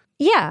media?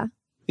 Yeah.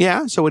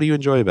 Yeah. So what do you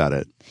enjoy about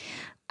it?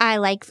 I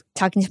like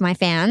talking to my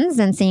fans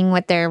and seeing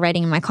what they're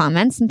writing in my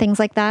comments and things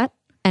like that,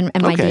 and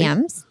my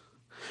DMs.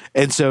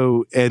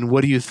 And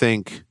what do you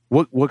think?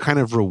 What kind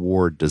of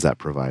reward does that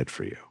provide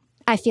for you?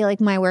 I feel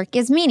like my work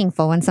is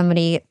meaningful when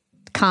somebody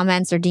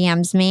comments or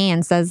DMs me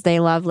and says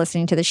they love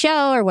listening to the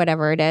show or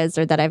whatever it is,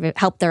 or that I've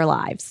helped their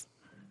lives.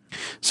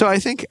 So I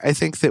think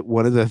that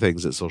one of the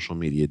things that social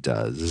media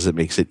does is it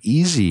makes it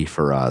easy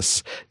for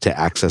us to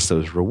access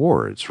those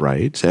rewards,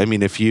 right? I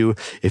mean, if you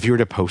were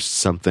to post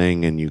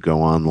something and you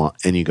go online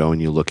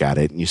and you look at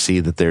it and you see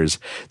that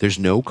there's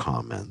no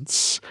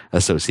comments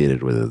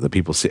associated with it, the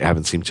people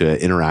haven't seemed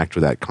to interact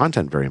with that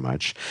content very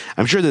much.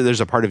 I'm sure that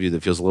there's a part of you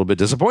that feels a little bit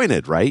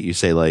disappointed, right? You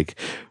say like,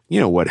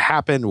 what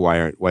happened?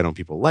 Why don't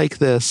people like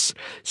this?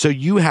 So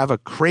you have a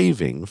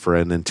craving for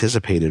an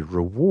anticipated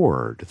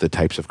reward the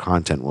types of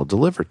content will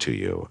deliver to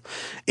you.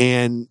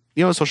 And,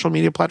 social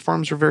media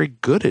platforms are very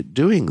good at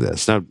doing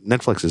this. Now,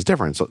 Netflix is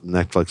different. So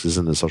Netflix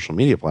isn't a social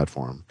media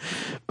platform.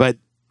 But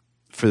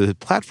for the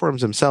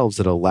platforms themselves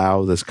that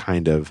allow this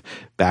kind of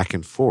back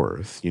and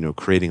forth,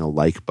 creating a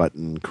like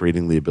button,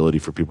 creating the ability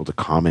for people to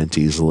comment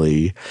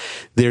easily,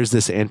 there's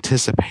this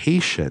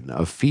anticipation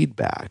of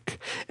feedback.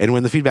 And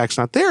when the feedback's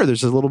not there,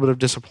 there's a little bit of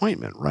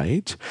disappointment,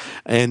 right?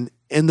 And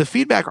the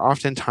feedback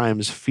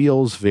oftentimes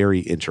feels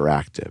very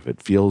interactive.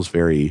 It feels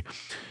very,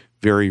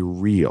 very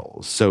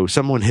real. So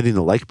someone hitting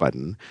the like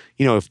button,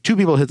 if 2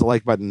 people hit the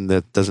like button,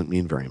 that doesn't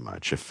mean very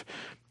much. If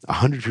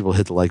 100 people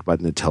hit the like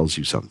button, it tells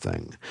you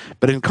something.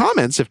 But in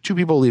comments, if 2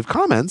 people leave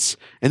comments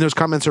and those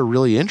comments are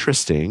really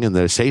interesting and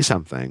they say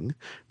something,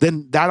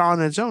 then that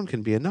on its own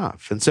can be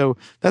enough. And so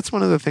that's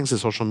one of the things that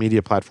social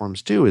media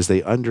platforms do is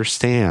they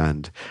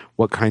understand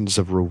what kinds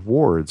of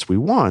rewards we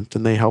want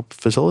and they help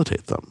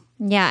facilitate them.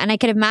 Yeah, and I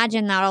could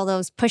imagine that all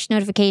those push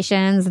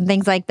notifications and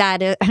things like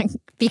that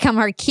become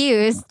our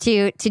cues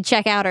to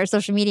check out our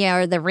social media,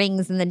 or the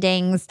rings and the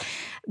dings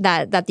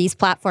that these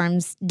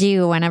platforms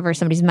do whenever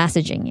somebody's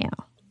messaging you.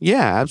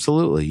 Yeah,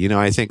 absolutely.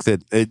 I think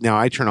that now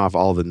I turn off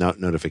all the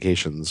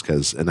notifications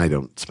and I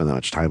don't spend that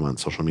much time on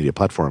social media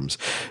platforms.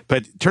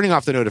 But turning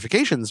off the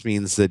notifications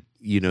means that,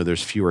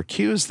 there's fewer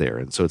cues there.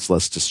 And so it's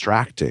less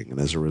distracting. And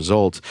as a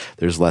result,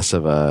 there's less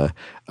of a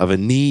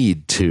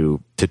need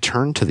to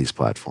turn to these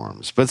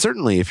platforms. But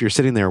certainly if you're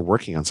sitting there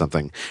working on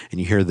something and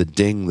you hear the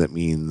ding that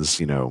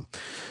means,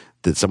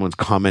 that someone's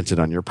commented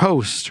on your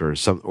post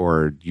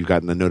or you've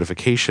gotten a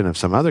notification of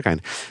some other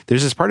kind,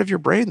 there's this part of your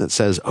brain that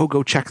says, oh,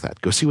 go check that.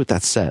 Go see what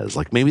that says.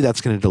 Like maybe that's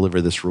going to deliver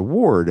this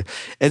reward.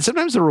 And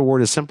sometimes the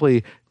reward is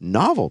simply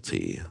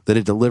novelty, that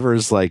it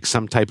delivers like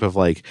some type of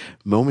like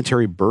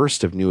momentary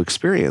burst of new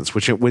experience,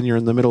 which when you're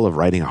in the middle of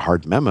writing a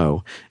hard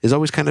memo is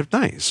always kind of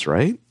nice,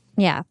 right?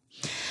 Yeah.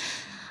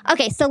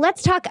 Okay, so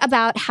let's talk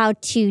about how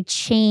to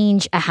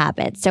change a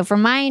habit. So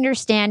from my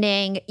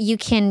understanding, you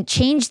can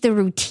change the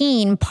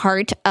routine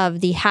part of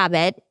the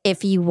habit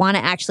if you want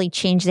to actually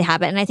change the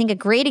habit. And I think a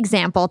great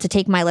example to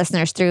take my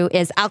listeners through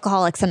is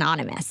Alcoholics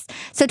Anonymous.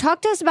 So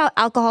talk to us about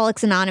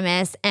Alcoholics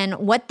Anonymous and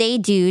what they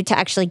do to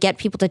actually get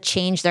people to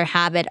change their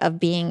habit of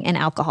being an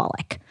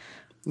alcoholic.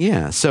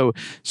 Yeah. So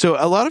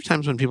a lot of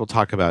times when people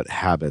talk about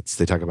habits,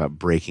 they talk about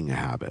breaking a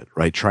habit,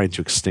 right? Trying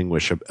to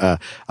extinguish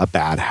a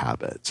bad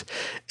habit.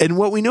 And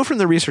what we know from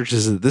the research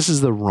is that this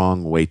is the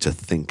wrong way to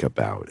think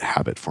about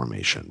habit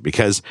formation,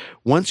 because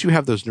once you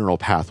have those neural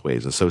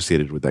pathways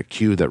associated with that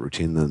cue, that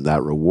routine, and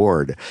that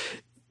reward,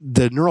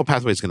 the neural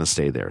pathway is going to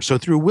stay there. So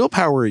through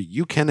willpower,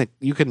 you can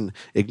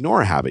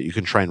ignore a habit. You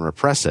can try and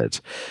repress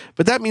it.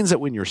 But that means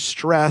that when you're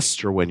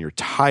stressed or when you're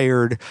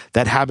tired,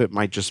 that habit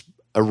might just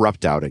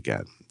erupt out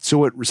again. So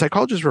what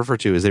psychologists refer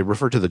to is they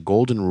refer to the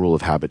golden rule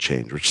of habit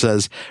change, which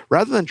says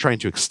rather than trying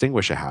to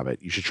extinguish a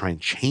habit, you should try and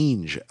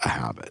change a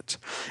habit.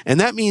 And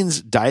that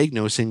means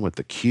diagnosing what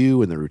the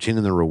cue and the routine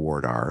and the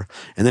reward are,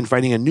 and then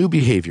finding a new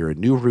behavior, a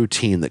new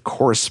routine that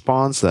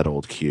corresponds to that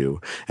old cue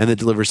and that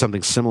delivers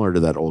something similar to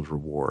that old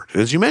reward.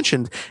 And as you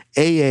mentioned,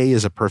 AA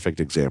is a perfect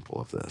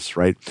example of this,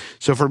 right?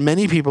 So for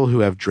many people who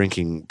have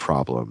drinking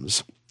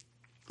problems,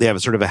 they have a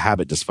sort of a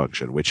habit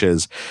dysfunction, which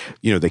is,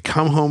 they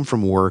come home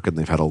from work and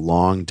they've had a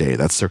long day.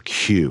 That's their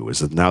cue, is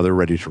that now they're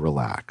ready to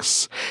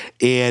relax.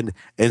 And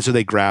so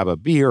they grab a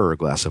beer or a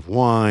glass of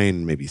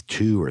wine, maybe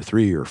 2 or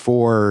 3 or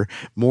 4,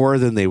 more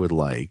than they would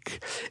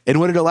like.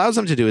 And what it allows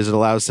them to do is it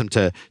allows them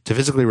to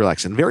physically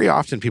relax. And very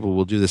often people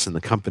will do this in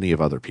the company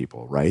of other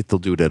people, right? They'll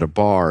do it at a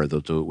bar, they'll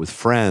do it with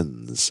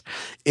friends,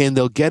 and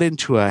they'll get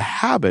into a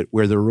habit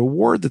where the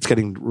reward that's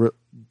getting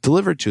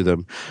delivered to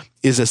them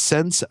is a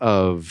sense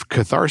of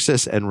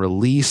catharsis and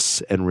release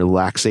and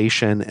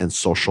relaxation and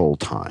social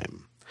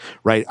time,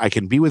 right? I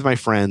can be with my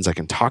friends. I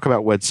can talk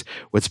about what's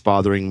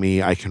bothering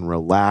me. I can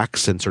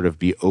relax and sort of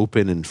be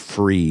open and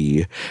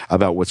free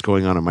about what's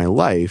going on in my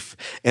life.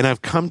 And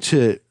I've come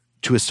to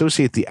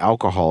associate the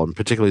alcohol, and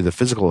particularly the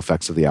physical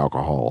effects of the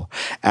alcohol,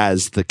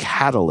 as the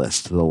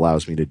catalyst that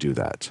allows me to do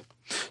that.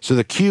 So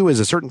the cue is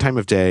a certain time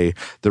of day.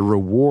 The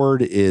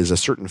reward is a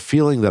certain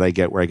feeling that I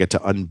get where I get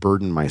to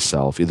unburden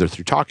myself, either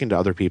through talking to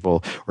other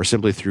people or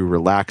simply through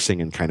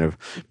relaxing and kind of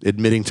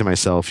admitting to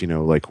myself,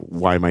 like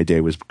why my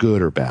day was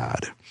good or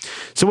bad.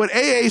 So what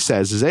AA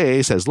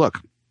says, look,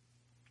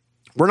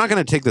 we're not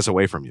going to take this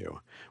away from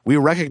you. We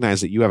recognize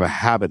that you have a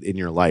habit in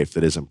your life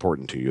that is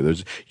important to you.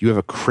 You have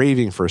a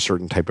craving for a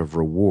certain type of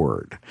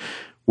reward.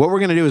 What we're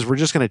going to do is we're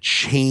just going to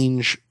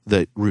change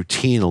the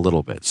routine a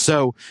little bit.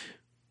 So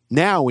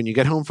now, when you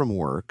get home from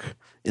work,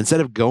 instead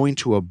of going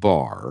to a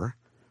bar,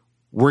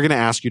 we're going to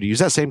ask you to use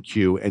that same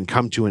cue and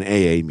come to an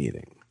AA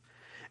meeting.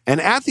 And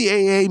at the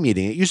AA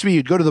meeting, it used to be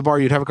you'd go to the bar,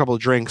 you'd have a couple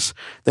of drinks,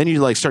 then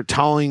you'd like start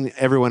telling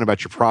everyone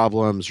about your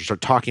problems or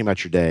start talking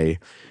about your day.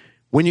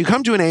 When you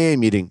come to an AA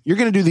meeting, you're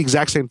going to do the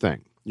exact same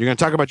thing. You're going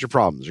to talk about your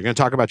problems. You're going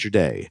to talk about your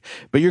day,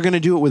 but you're going to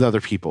do it with other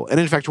people. And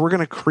in fact, we're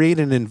going to create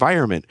an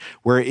environment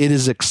where it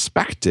is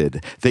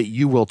expected that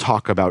you will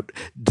talk about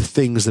the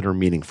things that are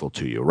meaningful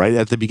to you, right?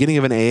 At the beginning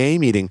of an AA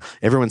meeting,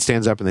 everyone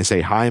stands up and they say,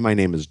 "Hi, my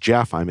name is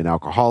Jeff. I'm an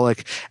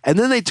alcoholic." And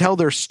then they tell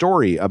their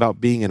story about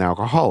being an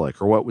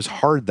alcoholic or what was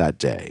hard that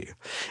day.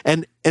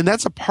 And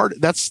that's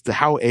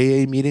how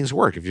AA meetings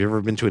work. If you've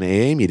ever been to an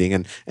AA meeting,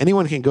 and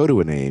anyone can go to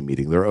an AA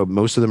meeting,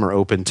 most of them are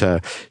open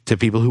to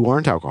people who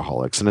aren't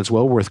alcoholics, and it's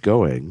well worth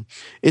going.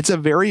 It's a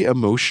very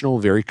emotional,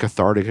 very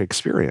cathartic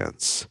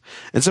experience.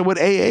 And so what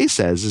AA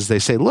says is they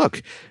say,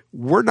 look,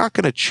 we're not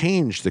going to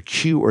change the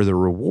cue or the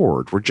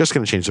reward. We're just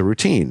going to change the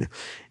routine.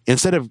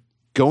 Instead of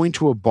going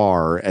to a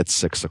bar at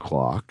 6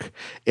 o'clock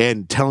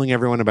and telling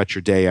everyone about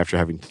your day after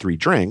having 3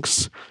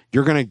 drinks,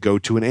 you're going to go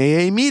to an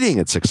AA meeting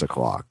at 6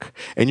 o'clock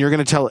and you're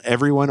going to tell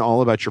everyone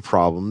all about your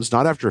problems,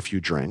 not after a few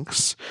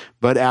drinks,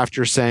 but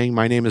after saying,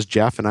 "My name is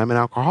Jeff and I'm an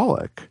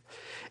alcoholic."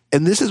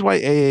 And this is why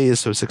AA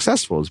is so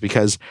successful, is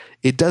because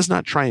it does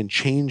not try and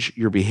change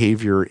your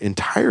behavior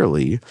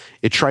entirely.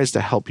 It tries to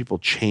help people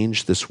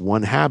change this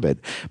one habit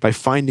by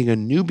finding a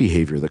new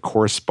behavior that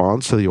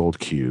corresponds to the old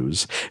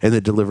cues and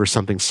that delivers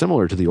something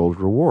similar to the old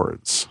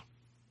rewards.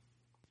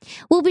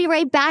 We'll be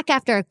right back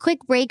after a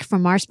quick break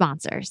from our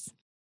sponsors.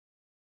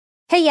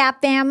 Hey,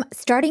 Yap fam,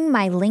 starting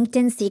my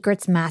LinkedIn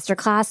Secrets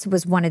Masterclass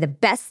was one of the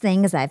best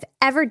things I've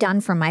ever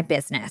done for my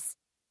business.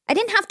 I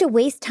didn't have to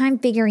waste time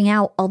figuring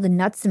out all the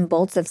nuts and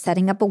bolts of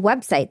setting up a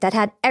website that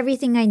had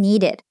everything I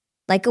needed,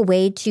 like a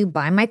way to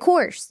buy my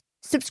course,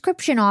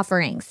 subscription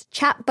offerings,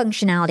 chat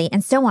functionality,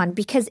 and so on,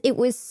 because it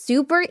was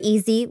super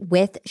easy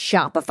with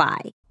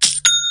Shopify.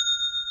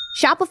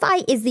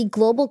 Shopify is the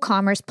global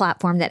commerce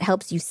platform that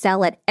helps you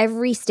sell at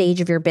every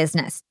stage of your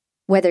business.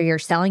 Whether you're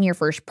selling your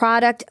first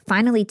product,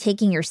 finally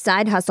taking your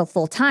side hustle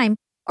full-time,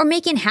 or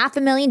making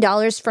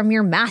 $500,000 from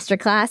your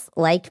masterclass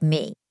like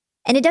me.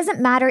 And it doesn't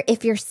matter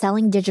if you're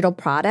selling digital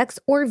products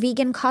or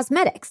vegan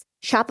cosmetics.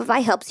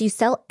 Shopify helps you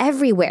sell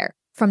everywhere,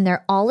 from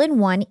their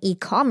all-in-one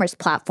e-commerce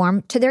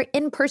platform to their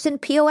in-person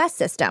POS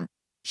system.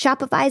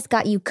 Shopify's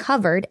got you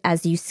covered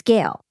as you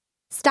scale.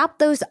 Stop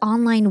those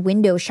online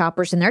window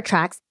shoppers in their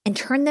tracks and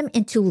turn them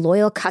into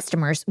loyal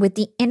customers with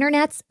the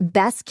internet's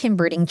best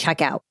converting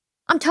checkout.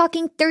 I'm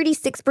talking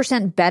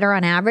 36% better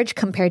on average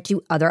compared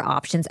to other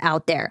options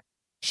out there.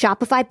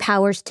 Shopify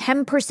powers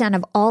 10%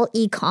 of all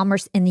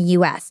e-commerce in the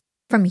US.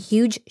 From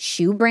huge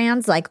shoe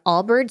brands like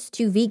Allbirds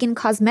to vegan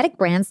cosmetic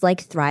brands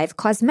like Thrive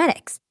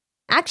Cosmetics.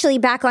 Actually,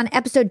 back on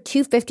episode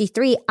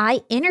 253,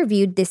 I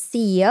interviewed the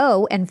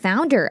CEO and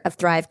founder of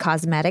Thrive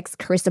Cosmetics,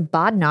 Carissa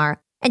Bodnar,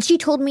 and she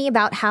told me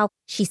about how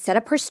she set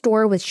up her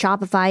store with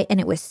Shopify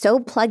and it was so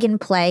plug and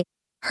play.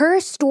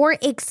 Her store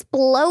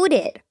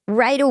exploded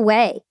right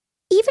away.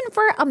 Even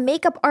for a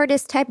makeup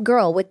artist type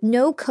girl with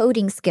no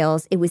coding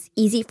skills, it was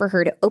easy for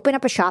her to open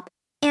up a shop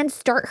and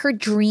start her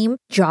dream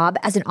job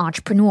as an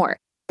entrepreneur.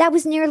 That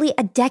was nearly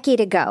a decade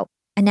ago,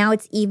 and now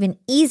it's even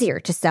easier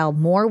to sell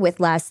more with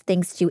less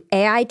thanks to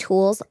AI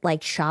tools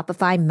like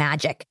Shopify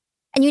Magic.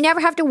 And you never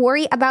have to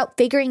worry about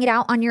figuring it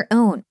out on your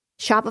own.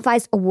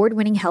 Shopify's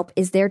award-winning help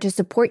is there to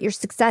support your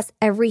success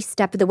every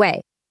step of the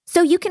way,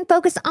 so you can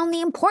focus on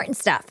the important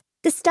stuff,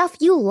 the stuff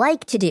you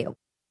like to do.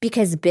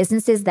 Because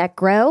businesses that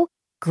grow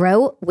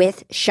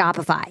with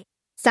Shopify.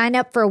 Sign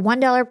up for a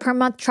 $1 per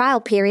month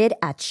trial period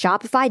at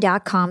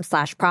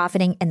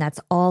shopify.com/profiting, and that's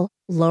all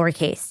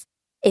lowercase.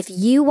 If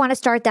you want to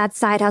start that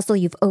side hustle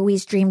you've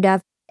always dreamed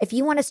of, if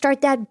you want to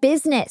start that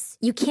business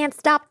you can't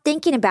stop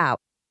thinking about,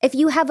 if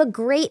you have a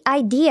great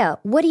idea,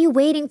 what are you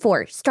waiting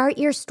for? Start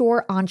your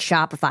store on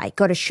Shopify.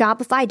 Go to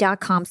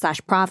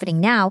shopify.com/profiting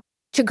now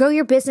to grow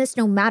your business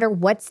no matter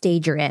what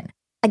stage you're in.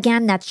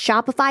 Again, that's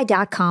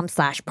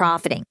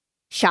shopify.com/profiting.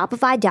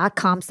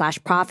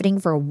 Shopify.com/profiting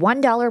for a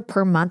 $1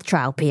 per month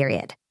trial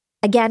period.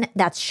 Again,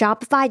 that's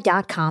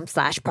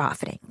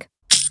shopify.com/profiting.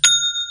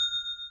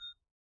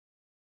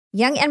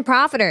 Young and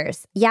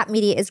Profiters. Yap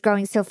Media is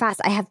growing so fast.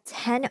 I have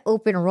 10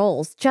 open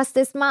roles just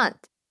this month.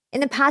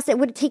 In the past, it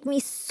would take me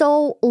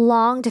so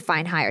long to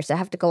find hires. I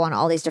have to go on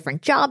all these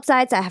different job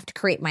sites. I have to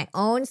create my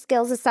own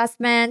skills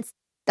assessments.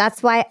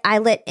 That's why I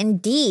let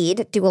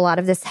Indeed do a lot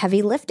of this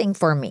heavy lifting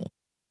for me.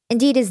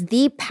 Indeed is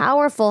the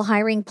powerful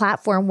hiring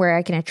platform where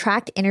I can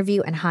attract,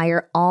 interview, and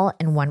hire all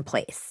in one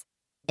place.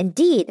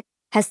 Indeed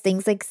has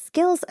things like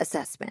skills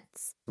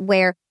assessments,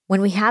 where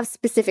when we have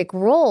specific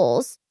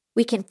roles,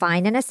 we can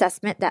find an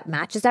assessment that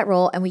matches that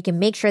role and we can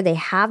make sure they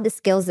have the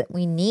skills that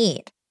we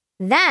need.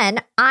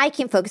 Then I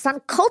can focus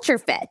on culture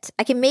fit.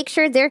 I can make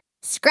sure they're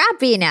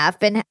scrappy enough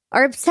and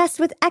are obsessed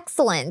with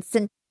excellence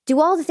and do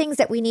all the things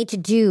that we need to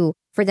do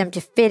for them to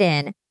fit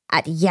in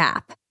at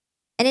Yap.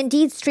 And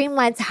Indeed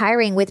streamlines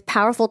hiring with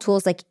powerful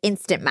tools like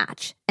Instant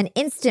Match. An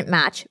Instant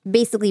Match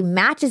basically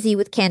matches you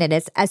with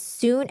candidates as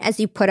soon as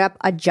you put up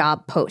a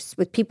job post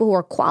with people who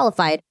are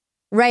qualified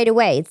right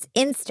away. It's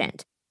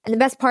instant. And the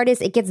best part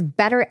is it gets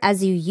better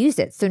as you use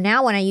it. So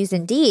now when I use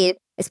Indeed,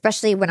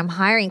 especially when I'm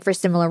hiring for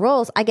similar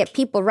roles, I get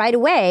people right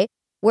away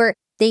where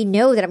they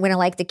know that I'm going to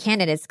like the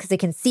candidates because they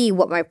can see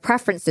what my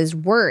preferences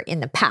were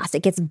in the past.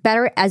 It gets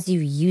better as you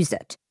use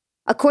it.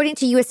 According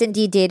to US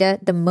Indeed data,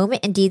 the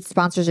moment Indeed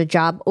sponsors a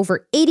job,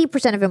 over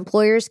 80% of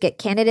employers get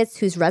candidates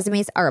whose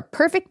resumes are a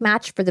perfect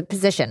match for the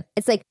position.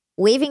 It's like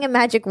waving a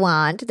magic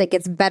wand that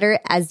gets better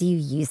as you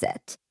use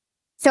it.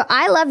 So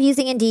I love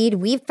using Indeed.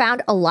 We've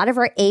found a lot of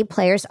our A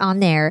players on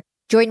there.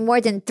 Join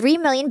more than 3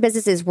 million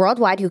businesses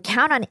worldwide who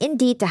count on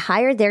Indeed to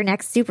hire their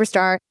next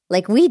superstar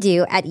like we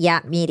do at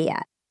Yap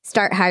Media.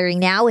 Start hiring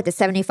now with a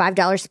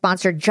 $75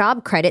 sponsored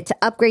job credit to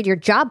upgrade your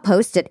job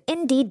post at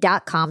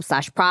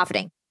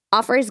Indeed.com/profiting.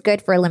 Offer is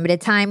good for a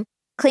limited time.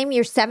 Claim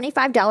your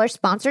 $75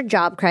 sponsored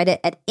job credit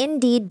at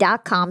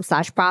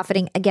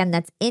Indeed.com/profiting. Again,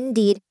 that's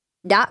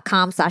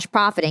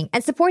Indeed.com/profiting.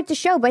 And support the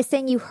show by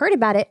saying you heard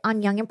about it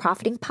on Young and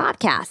Profiting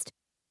Podcast.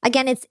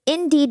 Again, it's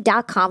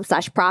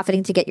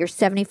Indeed.com/profiting to get your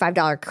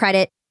 $75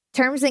 credit.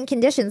 Terms and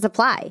conditions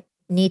apply.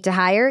 Need to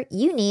hire?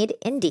 You need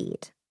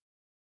Indeed.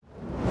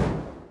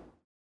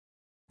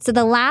 So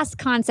the last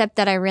concept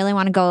that I really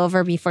want to go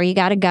over before you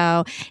got to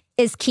go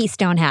is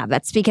keystone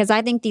habits, because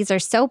I think these are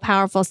so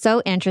powerful,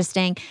 so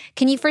interesting.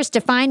 Can you first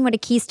define what a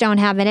keystone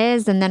habit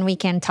is, and then we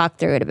can talk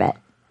through it a bit?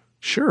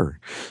 Sure.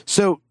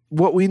 So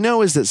what we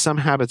know is that some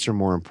habits are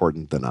more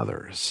important than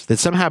others. That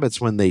some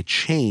habits, when they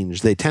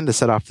change, they tend to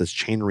set off this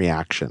chain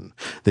reaction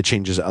that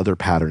changes other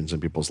patterns in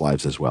people's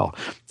lives as well.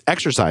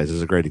 Exercise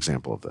is a great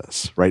example of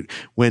this, right?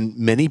 When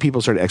many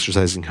people start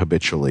exercising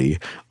habitually,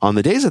 on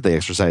the days that they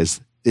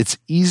exercise, it's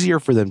easier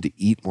for them to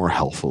eat more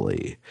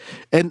healthily.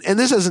 And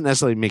this doesn't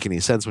necessarily make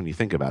any sense when you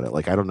think about it.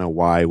 Like, I don't know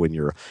why when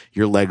your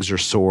legs are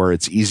sore,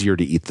 it's easier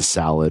to eat the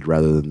salad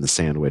rather than the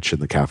sandwich in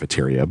the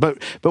cafeteria. But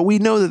we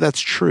know that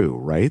that's true,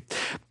 right?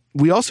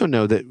 We also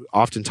know that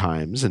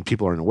oftentimes, and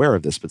people aren't aware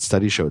of this, but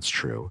studies show it's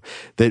true,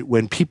 that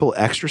when people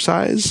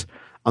exercise,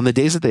 on the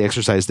days that they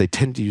exercise, they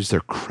tend to use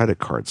their credit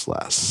cards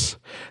less.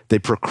 They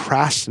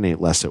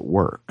procrastinate less at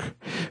work.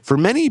 For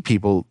many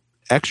people,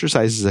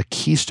 exercise is a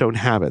keystone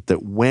habit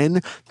that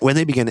when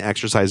they begin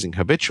exercising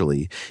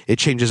habitually, it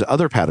changes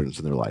other patterns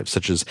in their lives,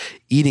 such as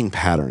eating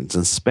patterns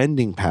and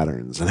spending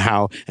patterns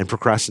and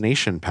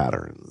procrastination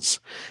patterns.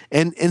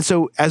 And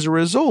so as a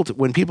result,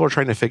 when people are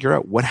trying to figure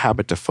out what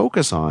habit to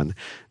focus on,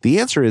 the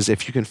answer is,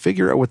 if you can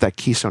figure out what that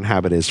keystone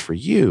habit is for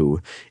you,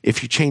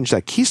 if you change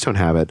that keystone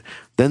habit,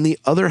 then the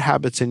other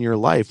habits in your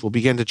life will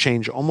begin to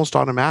change almost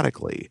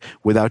automatically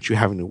without you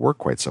having to work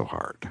quite so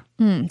hard.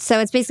 So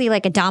it's basically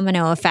like a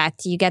domino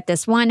effect. You get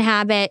this one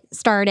habit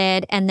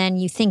started, and then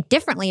you think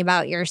differently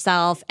about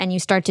yourself, and you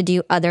start to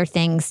do other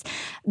things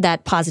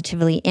that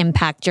positively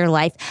impact your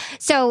life.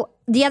 So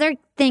the other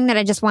thing that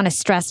I just want to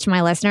stress to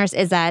my listeners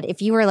is that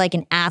if you were like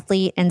an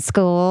athlete in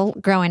school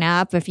growing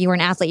up, if you were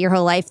an athlete your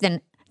whole life,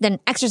 then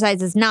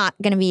exercise is not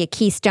going to be a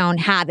keystone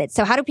habit.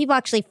 So how do people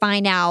actually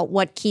find out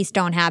what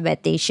keystone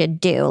habit they should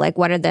do? Like,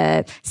 what are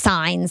the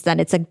signs that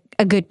it's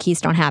a good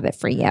keystone habit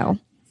for you?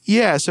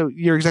 Yeah, so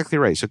you're exactly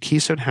right. So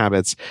keystone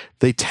habits,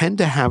 they tend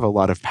to have a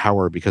lot of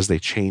power because they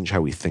change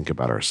how we think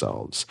about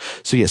ourselves.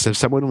 So yes, if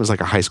someone was like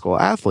a high school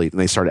athlete and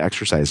they started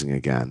exercising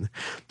again,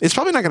 it's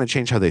probably not going to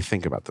change how they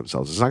think about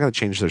themselves. It's not going to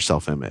change their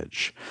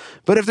self-image.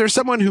 But if there's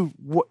someone who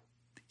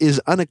is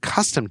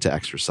unaccustomed to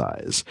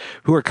exercise,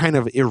 who are kind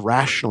of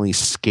irrationally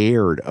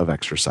scared of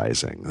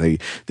exercising.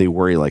 They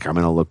worry like, I'm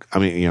going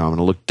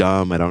to look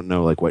dumb. I don't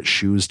know like what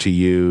shoes to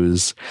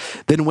use.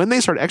 Then when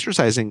they start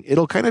exercising,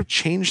 it'll kind of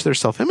change their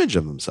self-image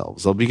of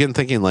themselves. They'll begin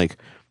thinking like,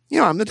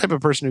 I'm the type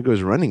of person who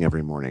goes running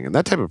every morning. And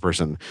that type of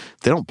person,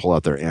 they don't pull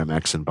out their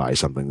Amex and buy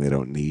something they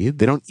don't need.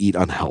 They don't eat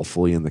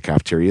unhealthfully in the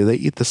cafeteria. They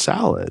eat the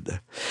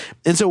salad.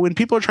 And so when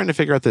people are trying to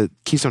figure out the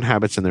keystone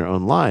habits in their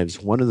own lives,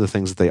 one of the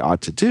things that they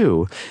ought to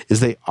do is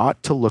they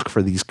ought to look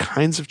for these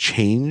kinds of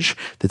change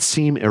that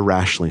seem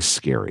irrationally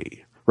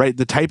scary. Right?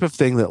 The type of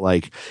thing that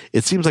like,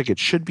 it seems like it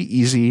should be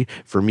easy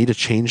for me to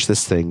change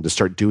this thing, to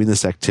start doing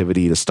this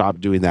activity, to stop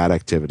doing that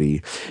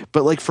activity.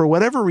 But like, for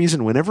whatever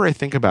reason, whenever I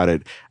think about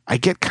it, I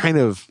get kind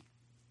of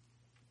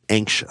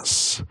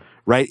anxious,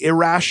 right?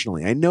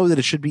 Irrationally. I know that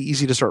it should be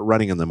easy to start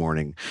running in the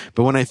morning.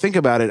 But when I think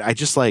about it, I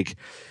just like,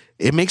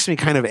 it makes me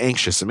kind of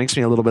anxious. It makes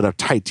me a little bit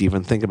uptight to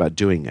even think about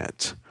doing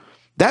it.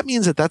 That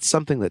means that that's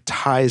something that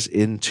ties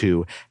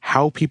into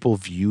how people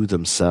view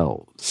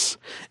themselves.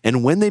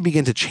 And when they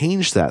begin to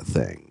change that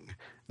thing,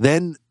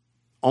 then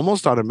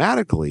almost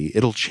automatically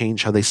it'll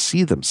change how they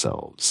see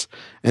themselves.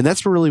 And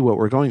that's really what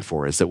we're going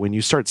for, is that when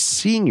you start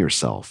seeing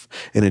yourself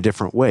in a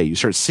different way, you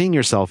start seeing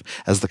yourself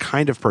as the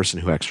kind of person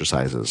who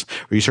exercises,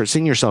 or you start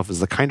seeing yourself as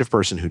the kind of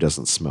person who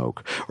doesn't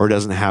smoke or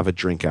doesn't have a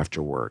drink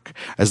after work,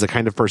 as the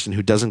kind of person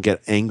who doesn't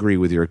get angry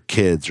with your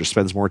kids or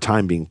spends more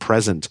time being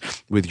present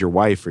with your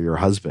wife or your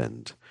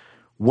husband.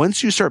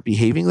 Once you start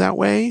behaving that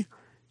way,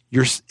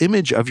 your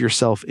image of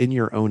yourself in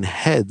your own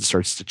head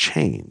starts to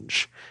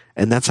change.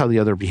 And that's how the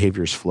other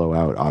behaviors flow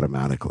out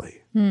automatically.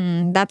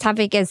 That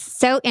topic is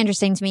so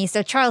interesting to me.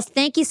 So, Charles,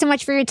 thank you so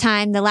much for your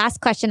time. The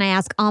last question I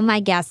ask all my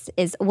guests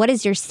is, what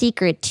is your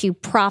secret to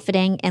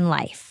profiting in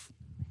life?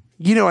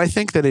 I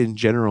think that in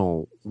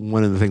general,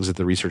 one of the things that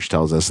the research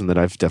tells us, and that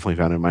I've definitely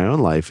found in my own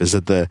life, is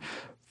that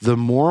the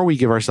more we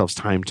give ourselves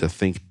time to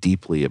think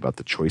deeply about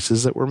the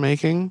choices that we're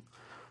making,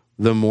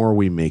 the more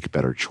we make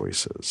better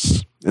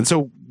choices. And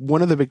so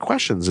one of the big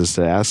questions is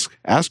to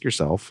ask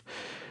yourself,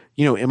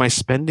 am I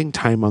spending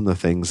time on the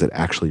things that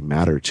actually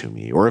matter to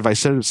me? Or have I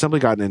simply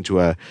gotten into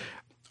a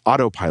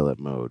autopilot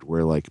mode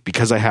where, like,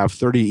 because I have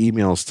 30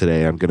 emails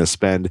today, I'm going to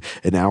spend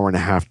an hour and a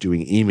half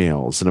doing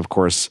emails. And of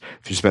course,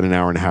 if you spend an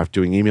hour and a half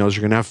doing emails,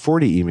 you're going to have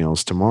 40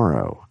 emails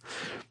tomorrow.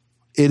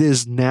 It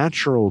is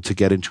natural to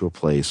get into a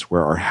place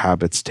where our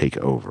habits take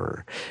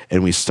over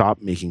and we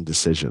stop making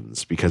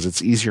decisions because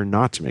it's easier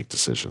not to make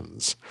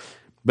decisions.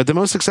 But the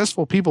most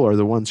successful people are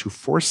the ones who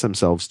force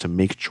themselves to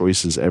make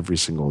choices every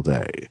single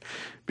day.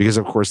 Because,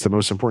 of course, the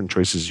most important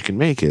choices you can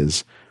make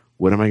is,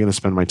 what am I going to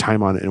spend my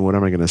time on and what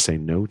am I going to say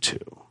no to?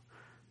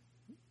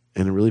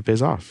 And it really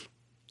pays off.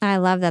 I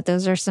love that.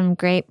 Those are some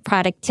great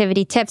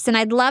productivity tips. And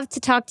I'd love to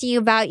talk to you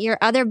about your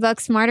other book,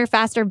 Smarter,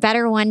 Faster,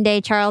 Better one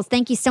day, Charles.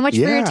 Thank you so much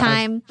for your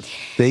time.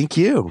 Thank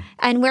you.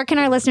 And where can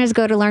our listeners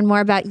go to learn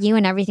more about you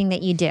and everything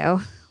that you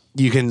do?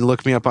 You can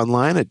look me up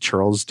online at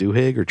Charles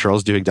Duhigg or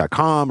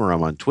charlesduhigg.com, or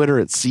I'm on Twitter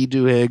at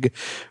cduhigg,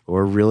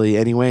 or really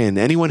anyway. And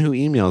anyone who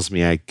emails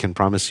me, I can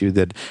promise you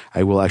that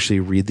I will actually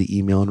read the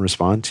email and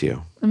respond to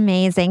you.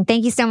 Amazing.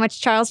 Thank you so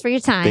much, Charles, for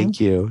your time. Thank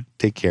you.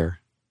 Take care.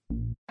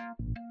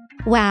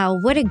 Wow,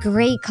 what a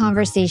great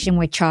conversation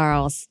with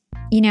Charles.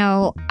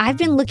 I've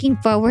been looking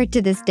forward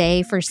to this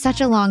day for such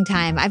a long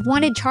time. I've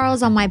wanted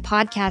Charles on my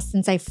podcast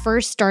since I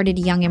first started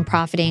Young and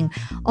Profiting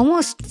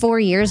almost 4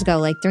 years ago,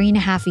 like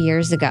 3.5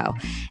 years ago.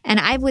 And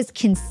I was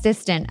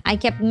consistent. I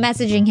kept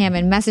messaging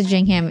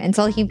him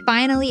until he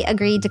finally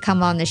agreed to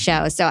come on the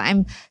show. So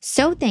I'm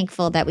so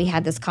thankful that we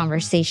had this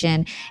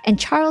conversation. And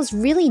Charles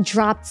really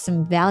dropped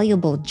some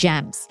valuable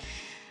gems.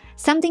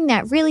 Something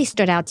that really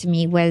stood out to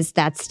me was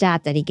that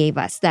stat that he gave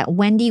us, that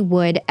Wendy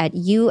Wood at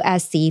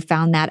USC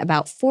found that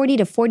about 40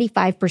 to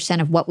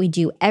 45% of what we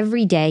do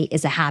every day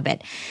is a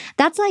habit.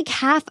 That's like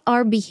half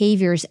our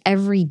behaviors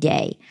every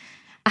day.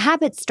 A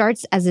habit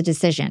starts as a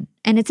decision,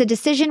 and it's a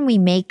decision we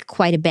make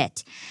quite a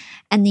bit.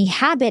 And the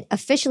habit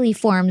officially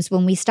forms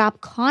when we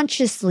stop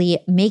consciously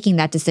making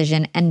that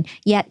decision and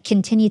yet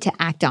continue to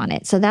act on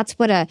it. So that's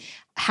what a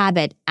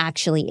habit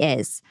actually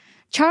is.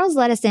 Charles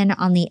let us in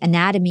on the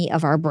anatomy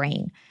of our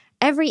brain.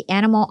 Every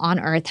animal on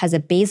Earth has a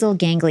basal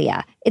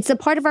ganglia. It's a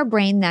part of our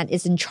brain that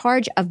is in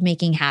charge of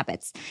making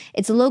habits.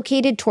 It's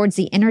located towards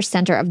the inner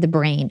center of the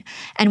brain.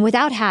 And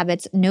without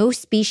habits, no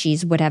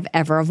species would have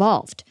ever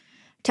evolved.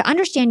 To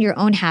understand your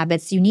own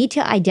habits, you need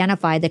to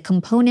identify the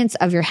components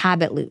of your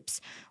habit loops.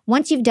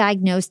 Once you've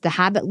diagnosed the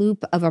habit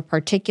loop of a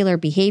particular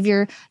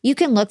behavior, you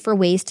can look for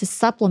ways to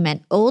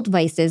supplement old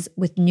vices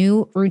with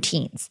new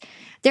routines.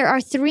 There are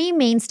 3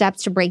 main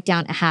steps to break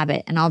down a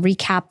habit, and I'll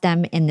recap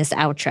them in this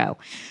outro.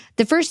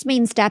 The first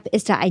main step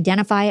is to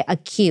identify a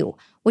cue,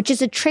 which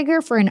is a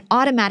trigger for an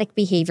automatic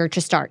behavior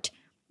to start.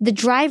 The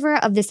driver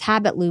of this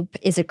habit loop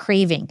is a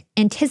craving,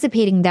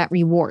 anticipating that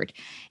reward.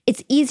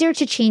 It's easier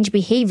to change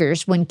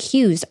behaviors when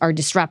cues are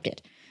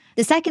disrupted.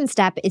 The second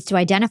step is to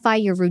identify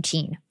your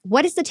routine.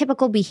 What is the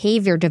typical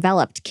behavior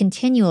developed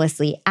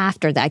continuously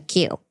after that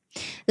cue?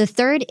 The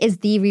third is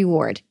the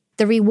reward.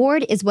 The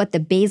reward is what the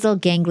basal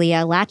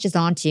ganglia latches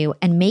onto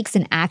and makes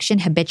an action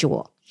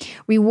habitual.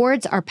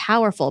 Rewards are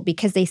powerful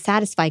because they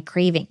satisfy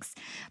cravings,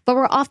 but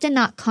we're often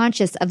not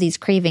conscious of these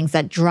cravings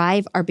that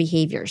drive our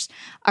behaviors.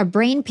 Our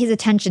brain pays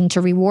attention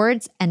to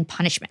rewards and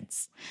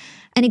punishments.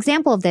 An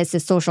example of this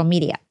is social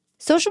media.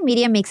 Social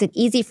media makes it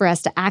easy for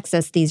us to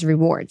access these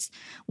rewards.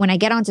 When I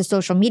get onto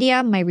social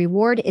media, my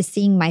reward is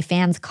seeing my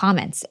fans'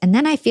 comments, and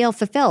then I feel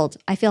fulfilled,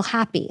 I feel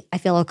happy, I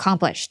feel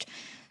accomplished.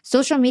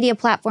 Social media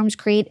platforms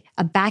create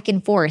a back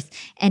and forth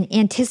and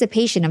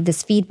anticipation of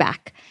this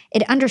feedback.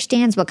 It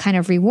understands what kind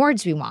of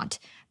rewards we want.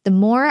 The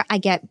more I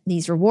get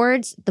these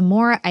rewards, the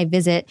more I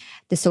visit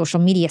the social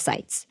media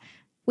sites.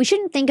 We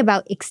shouldn't think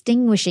about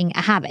extinguishing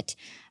a habit.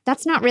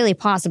 That's not really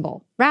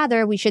possible.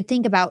 Rather, we should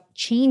think about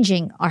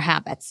changing our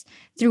habits.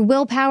 Through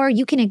willpower,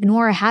 you can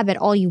ignore a habit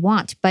all you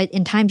want, but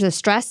in times of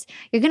stress,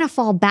 you're going to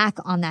fall back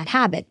on that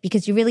habit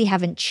because you really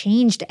haven't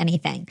changed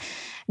anything.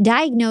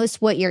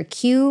 Diagnose what your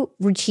cue,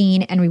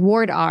 routine, and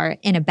reward are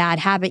in a bad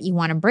habit you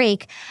want to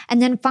break,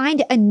 and then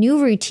find a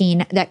new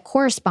routine that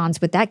corresponds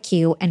with that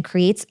cue and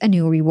creates a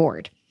new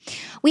reward.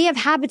 We have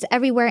habits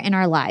everywhere in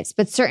our lives,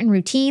 but certain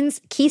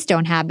routines,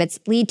 keystone habits,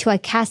 lead to a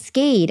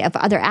cascade of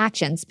other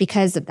actions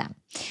because of them.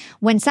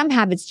 When some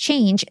habits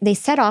change, they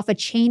set off a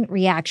chain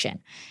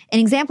reaction. An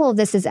example of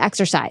this is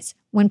exercise.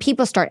 When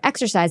people start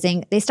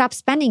exercising, they stop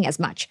spending as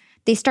much,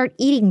 they start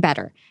eating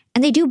better,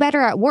 and they do better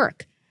at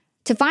work.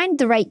 To find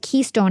the right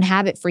keystone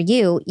habit for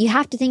you, you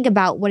have to think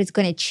about what is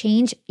going to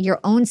change your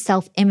own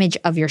self-image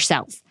of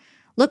yourself.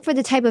 Look for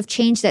the type of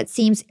change that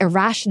seems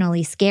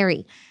irrationally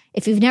scary.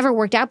 If you've never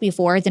worked out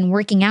before, then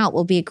working out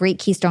will be a great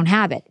keystone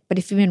habit. But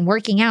if you've been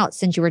working out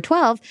since you were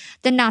 12,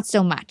 then not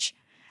so much.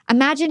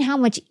 Imagine how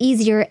much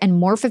easier and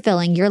more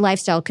fulfilling your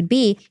lifestyle could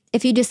be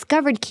if you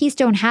discovered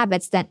keystone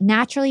habits that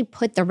naturally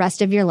put the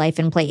rest of your life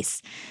in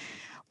place.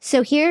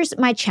 So here's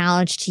my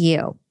challenge to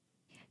you.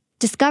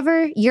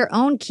 Discover your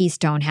own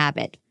keystone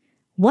habit.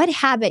 What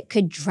habit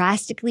could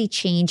drastically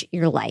change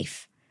your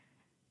life?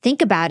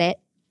 Think about it,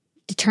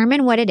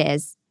 determine what it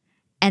is,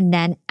 and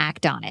then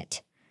act on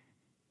it.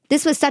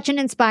 This was such an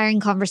inspiring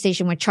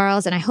conversation with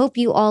Charles, and I hope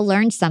you all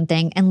learned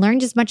something and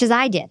learned as much as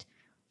I did.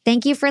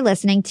 Thank you for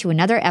listening to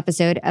another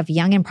episode of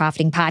Young and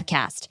Profiting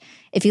Podcast.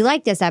 If you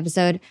like this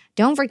episode,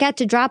 don't forget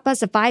to drop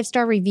us a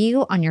 5-star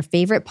review on your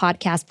favorite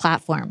podcast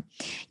platform.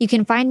 You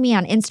can find me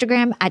on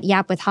Instagram at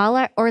Yap with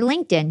Hala or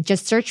LinkedIn.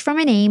 Just search for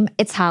my name.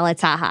 It's Hala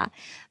Taha.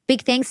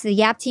 Big thanks to the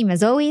Yap team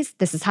as always.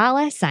 This is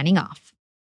Hala signing off.